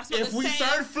same. That's not the same. If we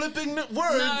start flipping the words,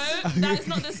 no, that is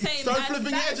not the same. Start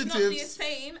flipping that is not adjectives. the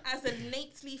same as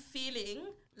innately feeling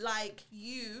like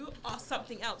you are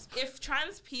something else. If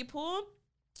trans people,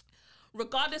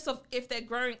 regardless of if they're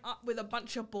growing up with a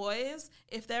bunch of boys,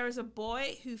 if there is a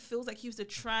boy who feels like he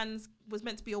was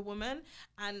meant to be a woman,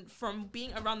 and from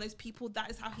being around those people, that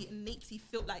is how he innately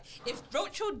felt like. If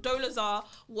Rachel Dolezal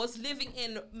was living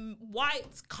in white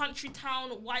country town,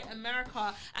 white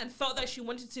America, and felt that she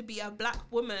wanted to be a black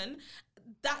woman,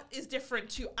 that is different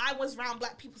to I was around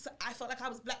black people, so I felt like I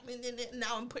was black, and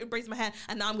now I'm putting braids in my hair,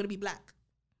 and now I'm going to be black.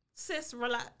 Sis,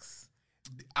 relax.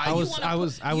 I was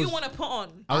You want to put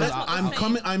on.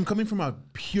 I'm coming from a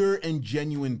pure and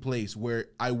genuine place where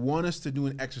I want us to do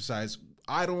an exercise.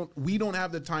 We don't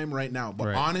have the time right now, but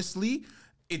Right. honestly,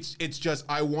 it's just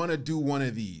I want to do one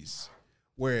of these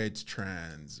where it's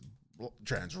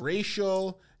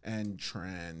transracial and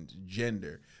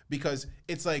transgender, because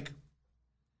it's like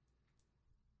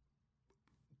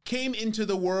came into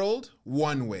the world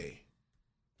one way.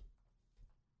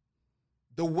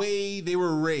 The way they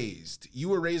were raised. You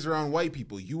were raised around white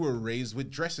people. You were raised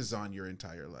with dresses on your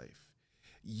entire life.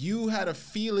 You had a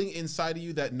feeling inside of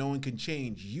you that no one can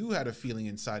change. You had a feeling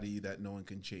inside of you that no one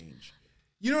can change.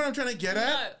 You know what I'm trying to get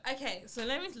at? No, okay. So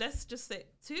let's just say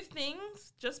two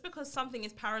things. Just because something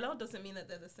is parallel doesn't mean that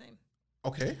they're the same.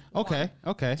 Okay. Okay.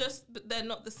 But they're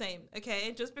not the same.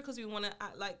 Okay. Just because we want to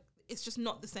act like it's just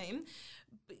not the same.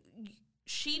 But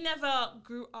she never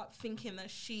grew up thinking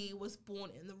that she was born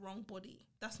in the wrong body.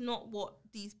 That's not what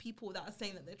these people that are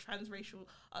saying that they're transracial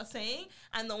are saying.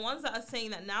 And the ones that are saying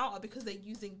that now are because they're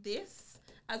using this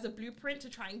as a blueprint to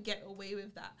try and get away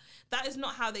with that. That is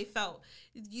not how they felt.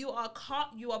 You are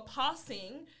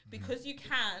passing because you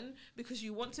can, because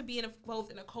you want to be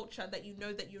involved in a culture that you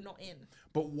know that you're not in.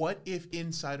 But what if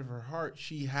inside of her heart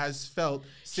she has felt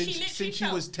since she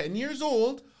felt. was 10 years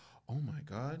old, oh my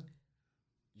God,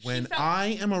 when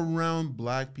I am around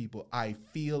black people, I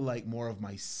feel like more of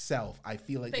myself. I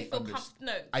feel like they feel comfortable.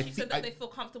 No, she said that they feel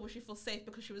comfortable. She feels safe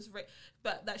because she was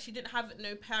but that she didn't have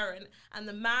no parent, and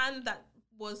the man that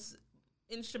was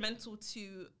instrumental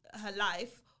to her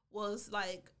life was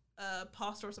like a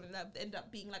pastor or something that ended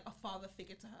up being like a father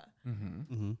figure to her.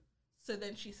 Mm-hmm. Mm-hmm. So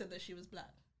then she said that she was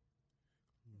black.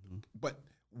 Mm-hmm. But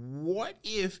what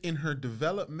if in her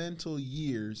developmental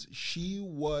years she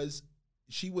was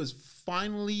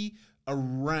finally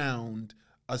around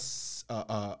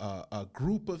a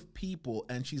group of people,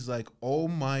 and she's like, oh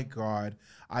my God,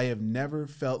 I have never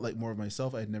felt like more of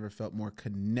myself. I had never felt more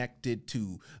connected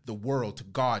to the world, to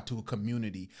God, to a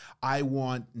community. I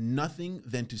want nothing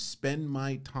than to spend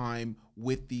my time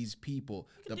with these people.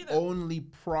 The only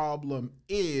problem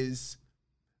is,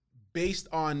 based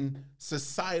on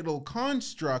societal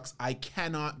constructs, I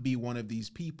cannot be one of these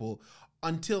people,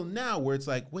 until now, where it's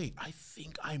like, wait, I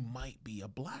think I might be a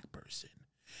black person.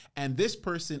 And this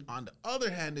person, on the other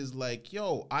hand, is like,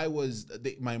 yo,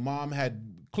 my mom had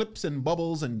clips and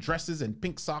bubbles and dresses and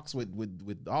pink socks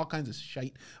with all kinds of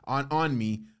shite on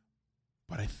me,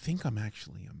 but I think I'm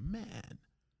actually a man.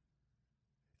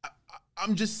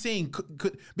 I'm just saying,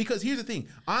 because here's the thing.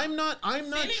 I'm not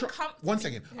one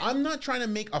second. I'm not trying to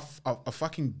make a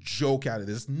fucking joke out of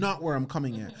this. Not where I'm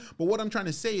coming at. But what I'm trying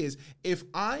to say is, if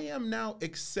I am now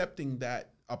accepting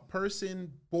that a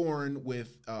person born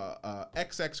with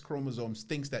XX chromosomes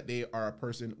thinks that they are a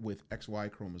person with XY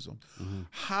chromosome,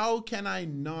 how can I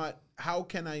not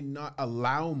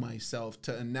allow myself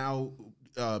to now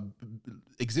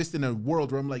exist in a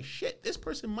world where I'm like, shit, this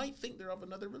person might think they're of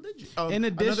another religion,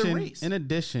 another race. In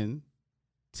addition,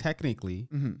 technically,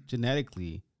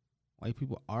 genetically, white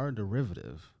people are a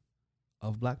derivative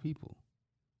of black people.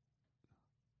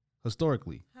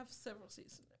 Historically, Have several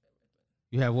seats.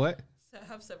 you have what?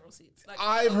 Have several seats. Like,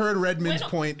 I've heard Redmond's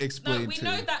point explained. No, we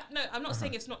know that. No, I'm not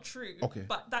saying it's not true. Okay.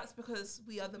 But that's because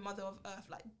we are the mother of Earth.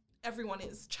 Like, everyone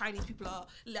is. Chinese people are.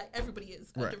 Like, everybody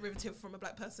is a derivative from a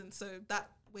black person. So that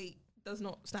weight does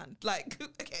not stand. Like,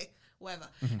 okay, whatever.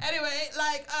 Anyway,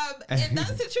 like, in that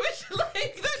situation,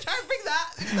 like, don't try and bring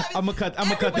that. I'm gonna cut that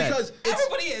because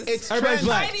everybody is. Everybody's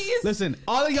black. Chinese, Listen,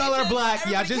 all of y'all are black.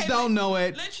 Y'all everybody just came don't in. know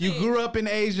it. Literally. You grew up in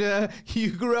Asia.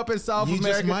 You grew up in South You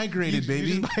America. just migrated,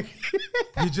 baby.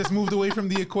 You just moved away from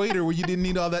the equator where you didn't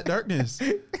need all that darkness.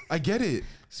 I get it.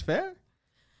 It's fair.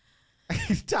 Tiye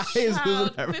is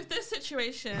Child, losing with this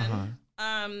situation,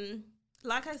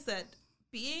 like I said,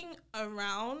 being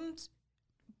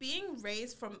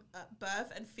raised from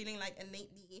birth and feeling like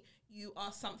innately you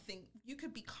are something, you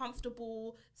could be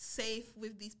comfortable, safe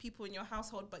with these people in your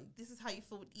household, but this is how you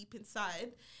feel deep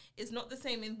inside, is not the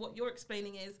same. In what you're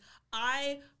explaining is,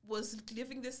 I was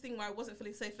living this thing where I wasn't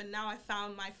feeling safe, and now I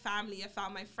found my family, I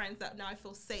found my friends that now I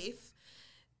feel safe.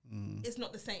 It's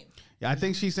not the same. Yeah, I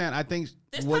think she's saying,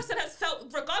 This person has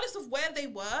felt, regardless of where they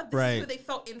were, this is who they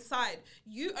felt inside.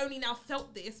 You only now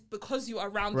felt this because you're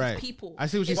around these people. I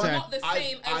see what she's saying. It's not the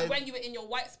same as when you were in your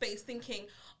white space thinking,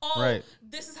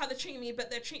 this is how they're treating me, but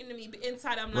they're treating me, but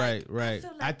inside I'm like, I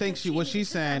feel like I think what she's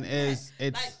saying is,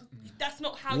 it's like, that's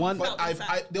not how one. you felt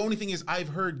inside. The only thing is, I've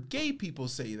heard gay people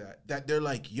say that they're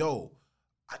like, yo,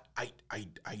 I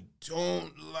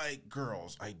don't like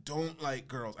girls. I don't like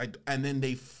girls. And then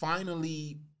they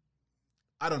finally,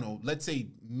 I don't know, let's say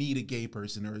meet a gay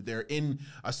person, or they're in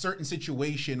a certain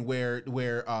situation where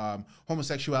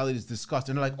homosexuality is discussed,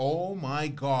 and they're like, oh my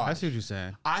God. I see what you're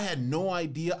saying. I had no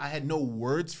idea. I had no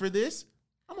words for this.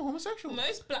 I'm a homosexual.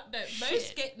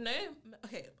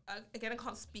 Again, I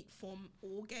can't speak for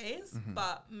all gays,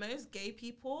 but most gay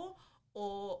people,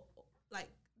 or like,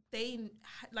 they,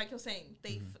 like you're saying,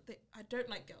 they I don't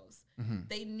like girls.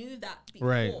 They knew that before.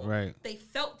 Right. They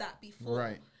felt that before.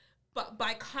 Right. But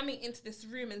by coming into this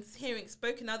room and hearing it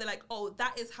spoken, now they're like, oh,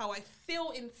 that is how I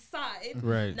feel inside.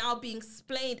 Right. Now being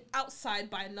explained outside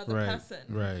by another person.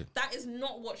 Right. That is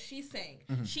not what she's saying.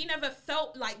 She never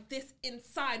felt like this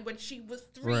inside when she was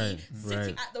 3,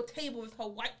 sitting at the table with her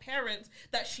white parents,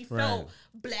 that she felt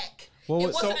black. Well,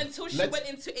 it wasn't until she went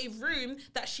into a room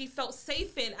that she felt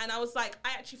safe in, and I was like, I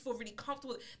actually feel really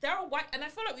comfortable. There are white, and I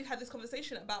feel like we've had this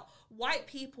conversation about white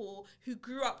people who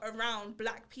grew up around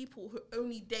black people who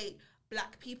only date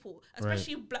black people,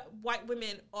 especially white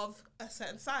women of a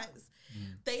certain size.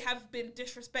 They have been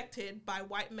disrespected by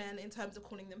white men in terms of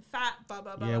calling them fat, blah,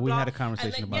 blah, blah, Yeah, blah, we blah. had a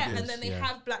conversation about this. And then they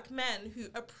have black men who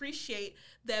appreciate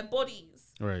their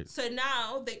bodies. Right. So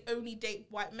now they only date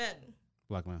white men.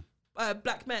 Black man.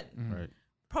 Black men. Right.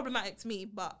 Problematic to me,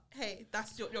 but hey,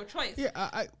 that's your choice.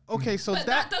 Yeah, okay, so but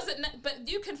that doesn't. But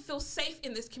you can feel safe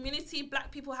in this community.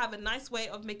 Black people have a nice way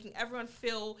of making everyone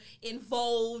feel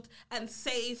involved and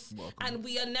safe. And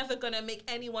we are never gonna make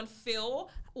anyone feel,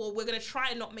 or we're gonna try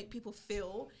and not make people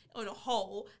feel, on a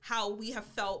whole, how we have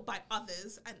felt by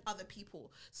others and other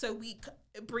people. So we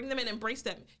bring them and embrace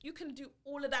them. You can do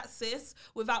all of that, sis,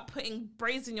 without putting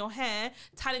braids in your hair,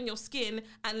 tanning your skin,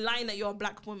 and lying that you're a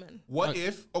black woman. What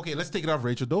if? Okay, let's take it off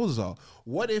Rachel Dolezal.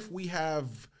 What if we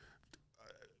have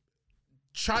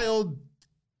child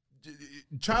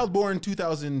born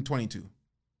 2022,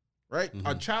 right?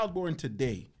 A child born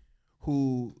today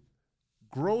who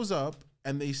grows up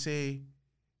and they say,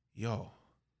 yo,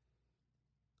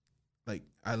 like,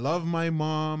 I love my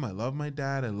mom, I love my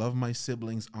dad, I love my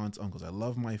siblings, aunts, uncles, I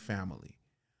love my family.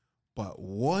 But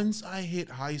once I hit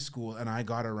high school and I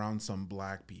got around some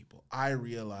black people, I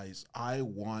realized I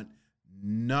want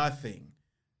nothing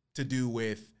to do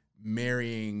with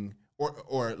marrying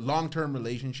or long-term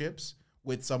relationships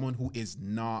with someone who is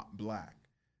not black.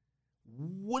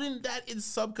 Wouldn't that in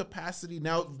some capacity,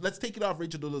 now let's take it off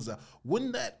Rachel Dolezal,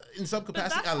 wouldn't that in some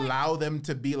capacity allow them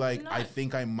to be like, no, I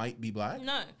think I might be black?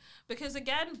 No, because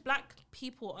again, black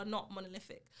people are not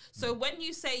monolithic. So when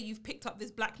you say you've picked up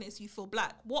this blackness, you feel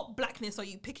black, what blackness are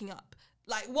you picking up?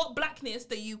 Like, what blackness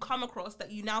that you come across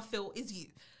that you now feel is you?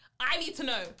 I need to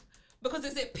know. Because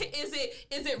is it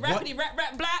rapidy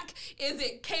rap black? Is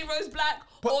it K Rose black?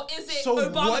 Or is it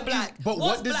Obama black? But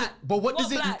what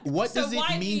does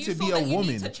it mean to be a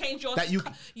woman? That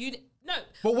you no.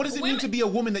 But what does it mean to be a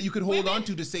woman that you could hold on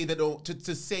to say that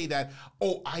to say that,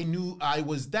 oh, I knew I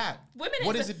was that?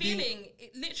 Women is a feeling.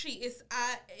 It literally is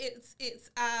it's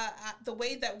the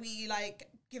way that we like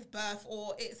give birth,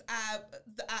 or it's our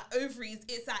ovaries,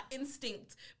 it's our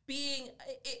instinct.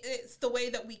 It's the way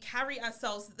that we carry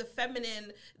ourselves, the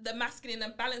feminine, the masculine,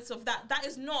 and balance of that. That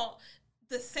is not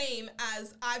the same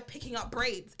as I'm picking up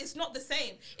braids. It's not the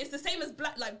same. It's the same as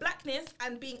blackness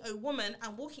and being a woman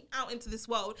and walking out into this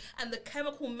world and the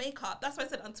chemical makeup. That's why I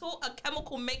said, until a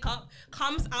chemical makeup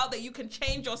comes out that you can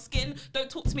change your skin, don't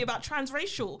talk to me about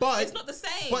transracial. But it's not the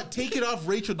same. But take it off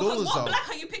Rachel Dolezal. What black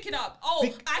are you picking up? Oh,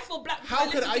 I feel black because I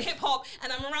listen to hip hop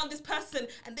and I'm around this person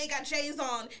and they got J's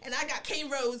on and I got K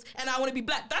Rose and I want to be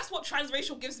black. That's what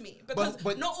transracial gives me, because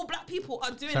but not all black people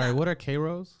are doing that. Sorry, what are K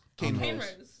Rose? K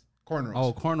Rose. Cornrows.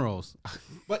 Oh, cornrows.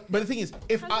 But the thing is,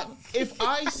 if I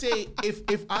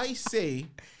say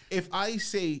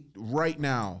right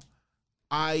now,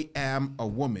 I am a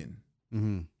woman,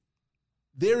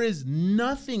 there is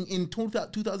nothing in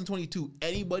 2022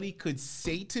 anybody could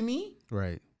say to me,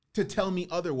 right, to tell me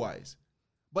otherwise.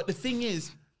 But the thing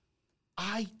is,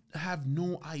 I have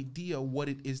no idea what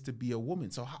it is to be a woman.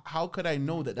 So how could I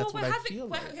know that that's what I feel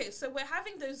like? Okay, so we're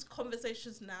having those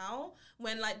conversations now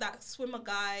when like that swimmer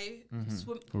guy, this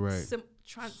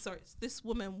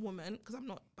woman, because I'm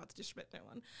not about to disrespect no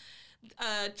one,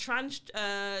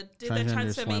 did their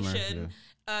transformation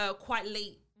quite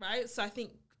late, right? So I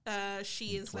think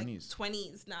she is 20s. Like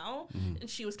 20s now, and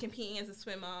she was competing as a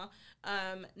swimmer,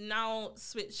 now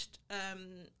switched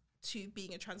to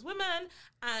being a trans woman,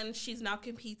 and she's now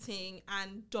competing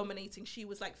and dominating. She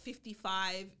was like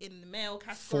 55 in the male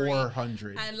category,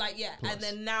 400, and like plus. And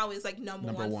then now is like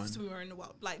number one swimmer in the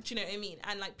world. Like, do you know what I mean?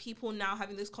 And like people now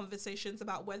having these conversations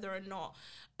about whether or not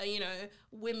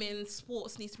women's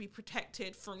sports needs to be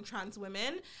protected from trans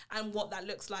women and what that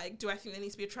looks like. Do I think there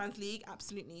needs to be a trans league?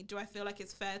 Absolutely. Do I feel like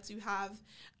it's fair to have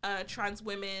trans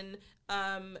women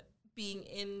being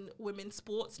in women's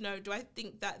sports? No. Do I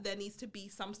think that there needs to be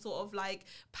some sort of like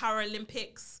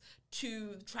Paralympics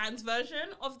to trans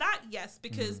version of that? Yes,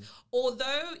 because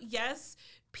although yes,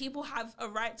 people have a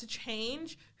right to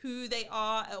change who they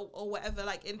are or whatever,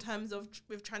 like in terms of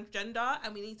with transgender,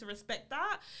 and we need to respect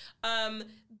that.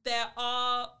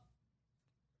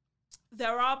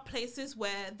 There are places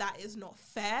where that is not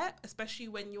fair, especially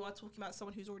when you are talking about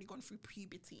someone who's already gone through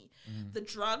puberty. The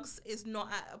drugs is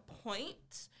not at a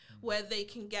point where they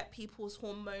can get people's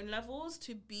hormone levels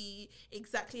to be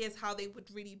exactly as how they would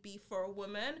really be for a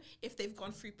woman if they've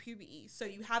gone through puberty. So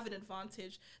you have an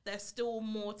advantage. There's still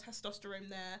more testosterone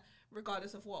there,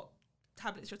 regardless of what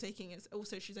tablets you're taking. Is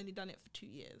also, she's only done it for 2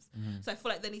 years. So I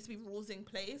feel like there needs to be rules in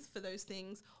place for those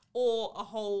things, or a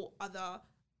whole other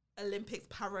Olympics,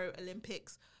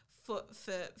 Paralympics for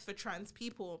trans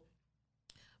people.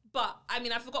 But I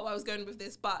mean, I forgot where I was going with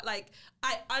this, but like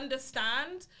I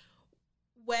understand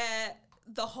where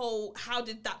the whole, how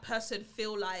did that person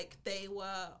feel like they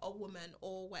were a woman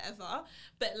or whatever,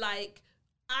 but like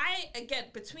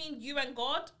again, between you and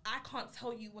God, I can't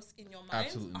tell you what's in your mind.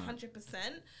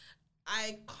 100%.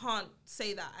 I can't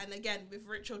say that. And again, with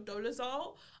Rachel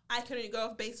Dolezal, I can only go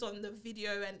off based on the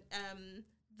video and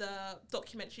the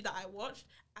documentary that I watched,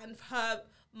 and her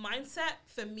mindset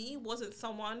for me wasn't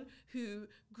someone who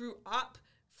grew up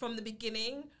from the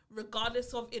beginning,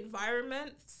 regardless of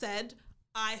environment, said,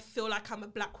 I feel like I'm a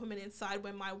black woman inside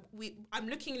when I'm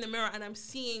looking in the mirror and I'm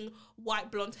seeing white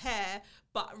blonde hair,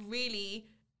 but really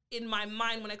in my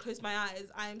mind when I close my eyes,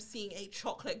 I am seeing a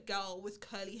chocolate girl with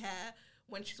curly hair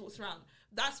when she walks around.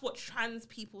 That's what trans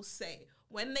people say.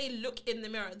 When they look in the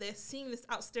mirror, they're seeing this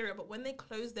out stereo, but when they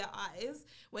close their eyes,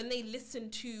 when they listen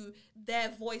to their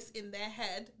voice in their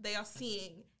head, they are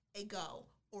seeing a girl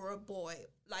or a boy,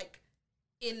 like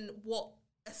in what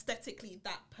aesthetically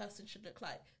that person should look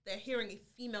like. They're hearing a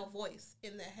female voice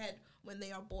in their head when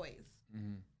they are boys.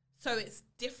 So it's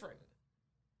different.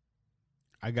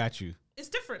 I got you. It's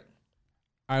different.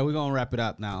 All right, we're gonna wrap it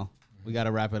up now. We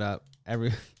gotta wrap it up.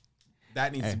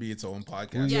 That needs to be its own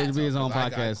podcast. Yeah, to be its own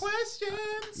podcast.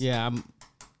 Questions. Yeah,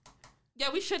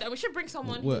 Yeah, we should. And we should bring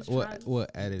someone We'll who's trans.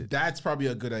 edit it. That's probably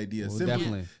a good idea. Well,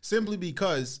 definitely. Simply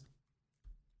because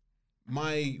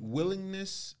my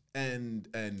willingness and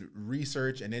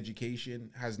research and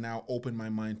education has now opened my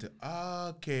mind to,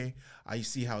 okay, I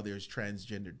see how there's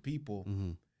transgendered people.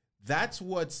 That's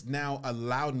what's now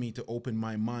allowed me to open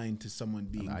my mind to someone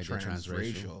being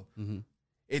transracial.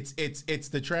 It's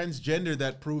the transgender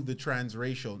that proved the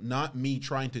transracial, not me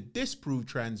trying to disprove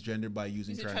transgender by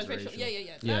using transracial.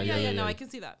 Yeah. No, I can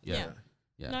see that. Yeah.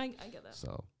 No, I get that.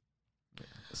 So,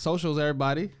 socials,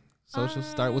 everybody. Socials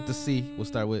start with the C.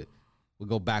 We'll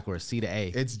go backwards. C to A.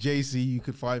 It's JC. You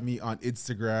could find me on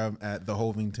Instagram at the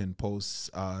Hovington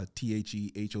Post.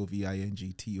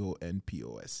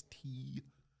 TheHovingtonPost.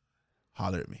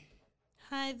 Holler at me.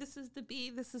 Hi, this is the B.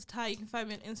 This is Ty. You can find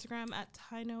me on Instagram at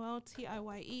TyNoelle,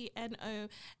 TiyeNoelle.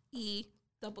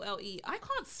 I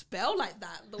can't spell like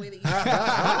that the way that you spell it.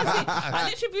 Honestly, I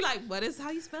literally be like, what is how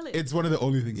you spell it? It's one of the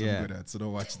only things I'm good at, so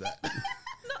don't watch that.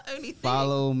 Not only thing.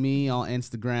 Follow me on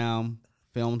Instagram,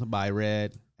 filmed by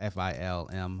Red,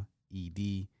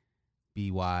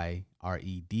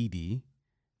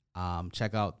 FilmedByRedd.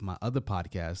 Check out my other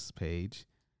podcast page,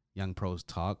 Young Pros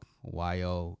Talk,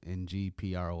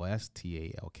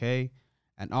 YONGPROSTALK.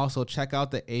 And also check out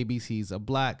the ABCs of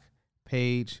Black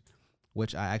page,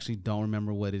 which I actually don't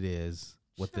remember what it is,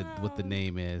 what the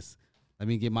name is. Let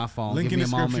me get my phone. Link Give in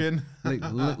me a description.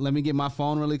 moment. Let me get my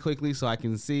phone really quickly so I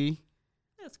can see.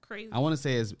 That's crazy. I want to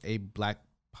say it's a Black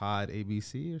Pod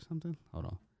ABC or something. Hold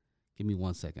on. Give me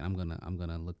 1 second. I'm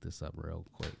gonna look this up real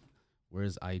quick.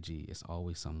 Where's IG? It's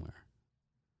always somewhere.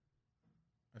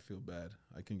 I feel bad.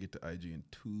 I can get to IG in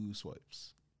 2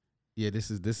 swipes. Yeah,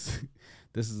 this is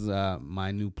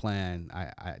my new plan.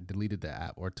 I deleted the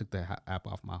app or took the app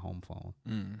off my home phone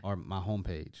or my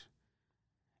homepage.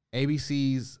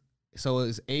 ABC's. So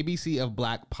it's ABC of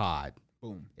Black Pod.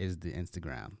 Boom. Is the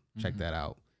Instagram. Check that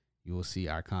out. You will see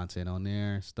our content on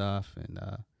there, stuff, and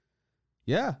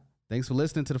yeah. Thanks for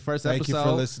listening to the first episode. Thank you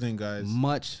for listening, guys.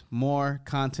 Much more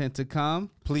content to come.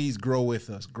 Please grow with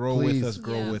us. Grow with us.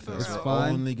 It's We're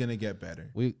fun. only gonna get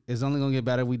better. It's only gonna get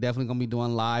better. We definitely gonna be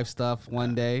doing live stuff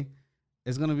one day.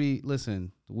 It's gonna be.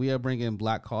 Listen, we are bringing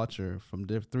Black culture from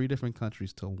 3 different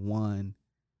countries to one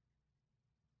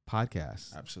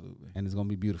podcast. Absolutely. And it's gonna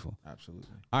be beautiful.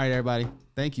 Absolutely. All right, everybody.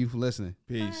 Thank you for listening.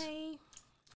 Peace. Bye.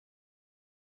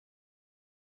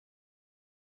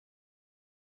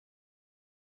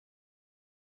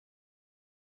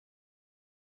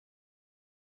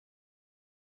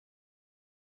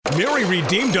 Mary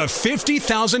redeemed a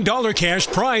 $50,000 cash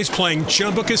prize playing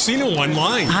Chumba Casino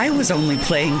online. I was only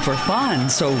playing for fun,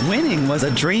 so winning was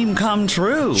a dream come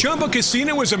true. Chumba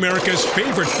Casino is America's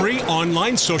favorite free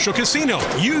online social casino.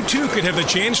 You too could have the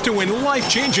chance to win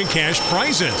life-changing cash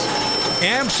prizes.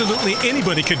 Absolutely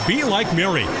anybody could be like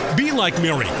Mary. Be like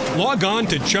Mary. Log on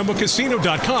to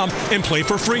ChumbaCasino.com and play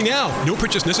for free now. No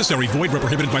purchase necessary. Void where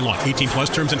prohibited by law.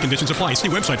 18+ terms and conditions apply. See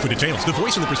website for details. The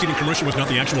voice of the preceding commercial was not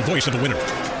the actual voice of the winner.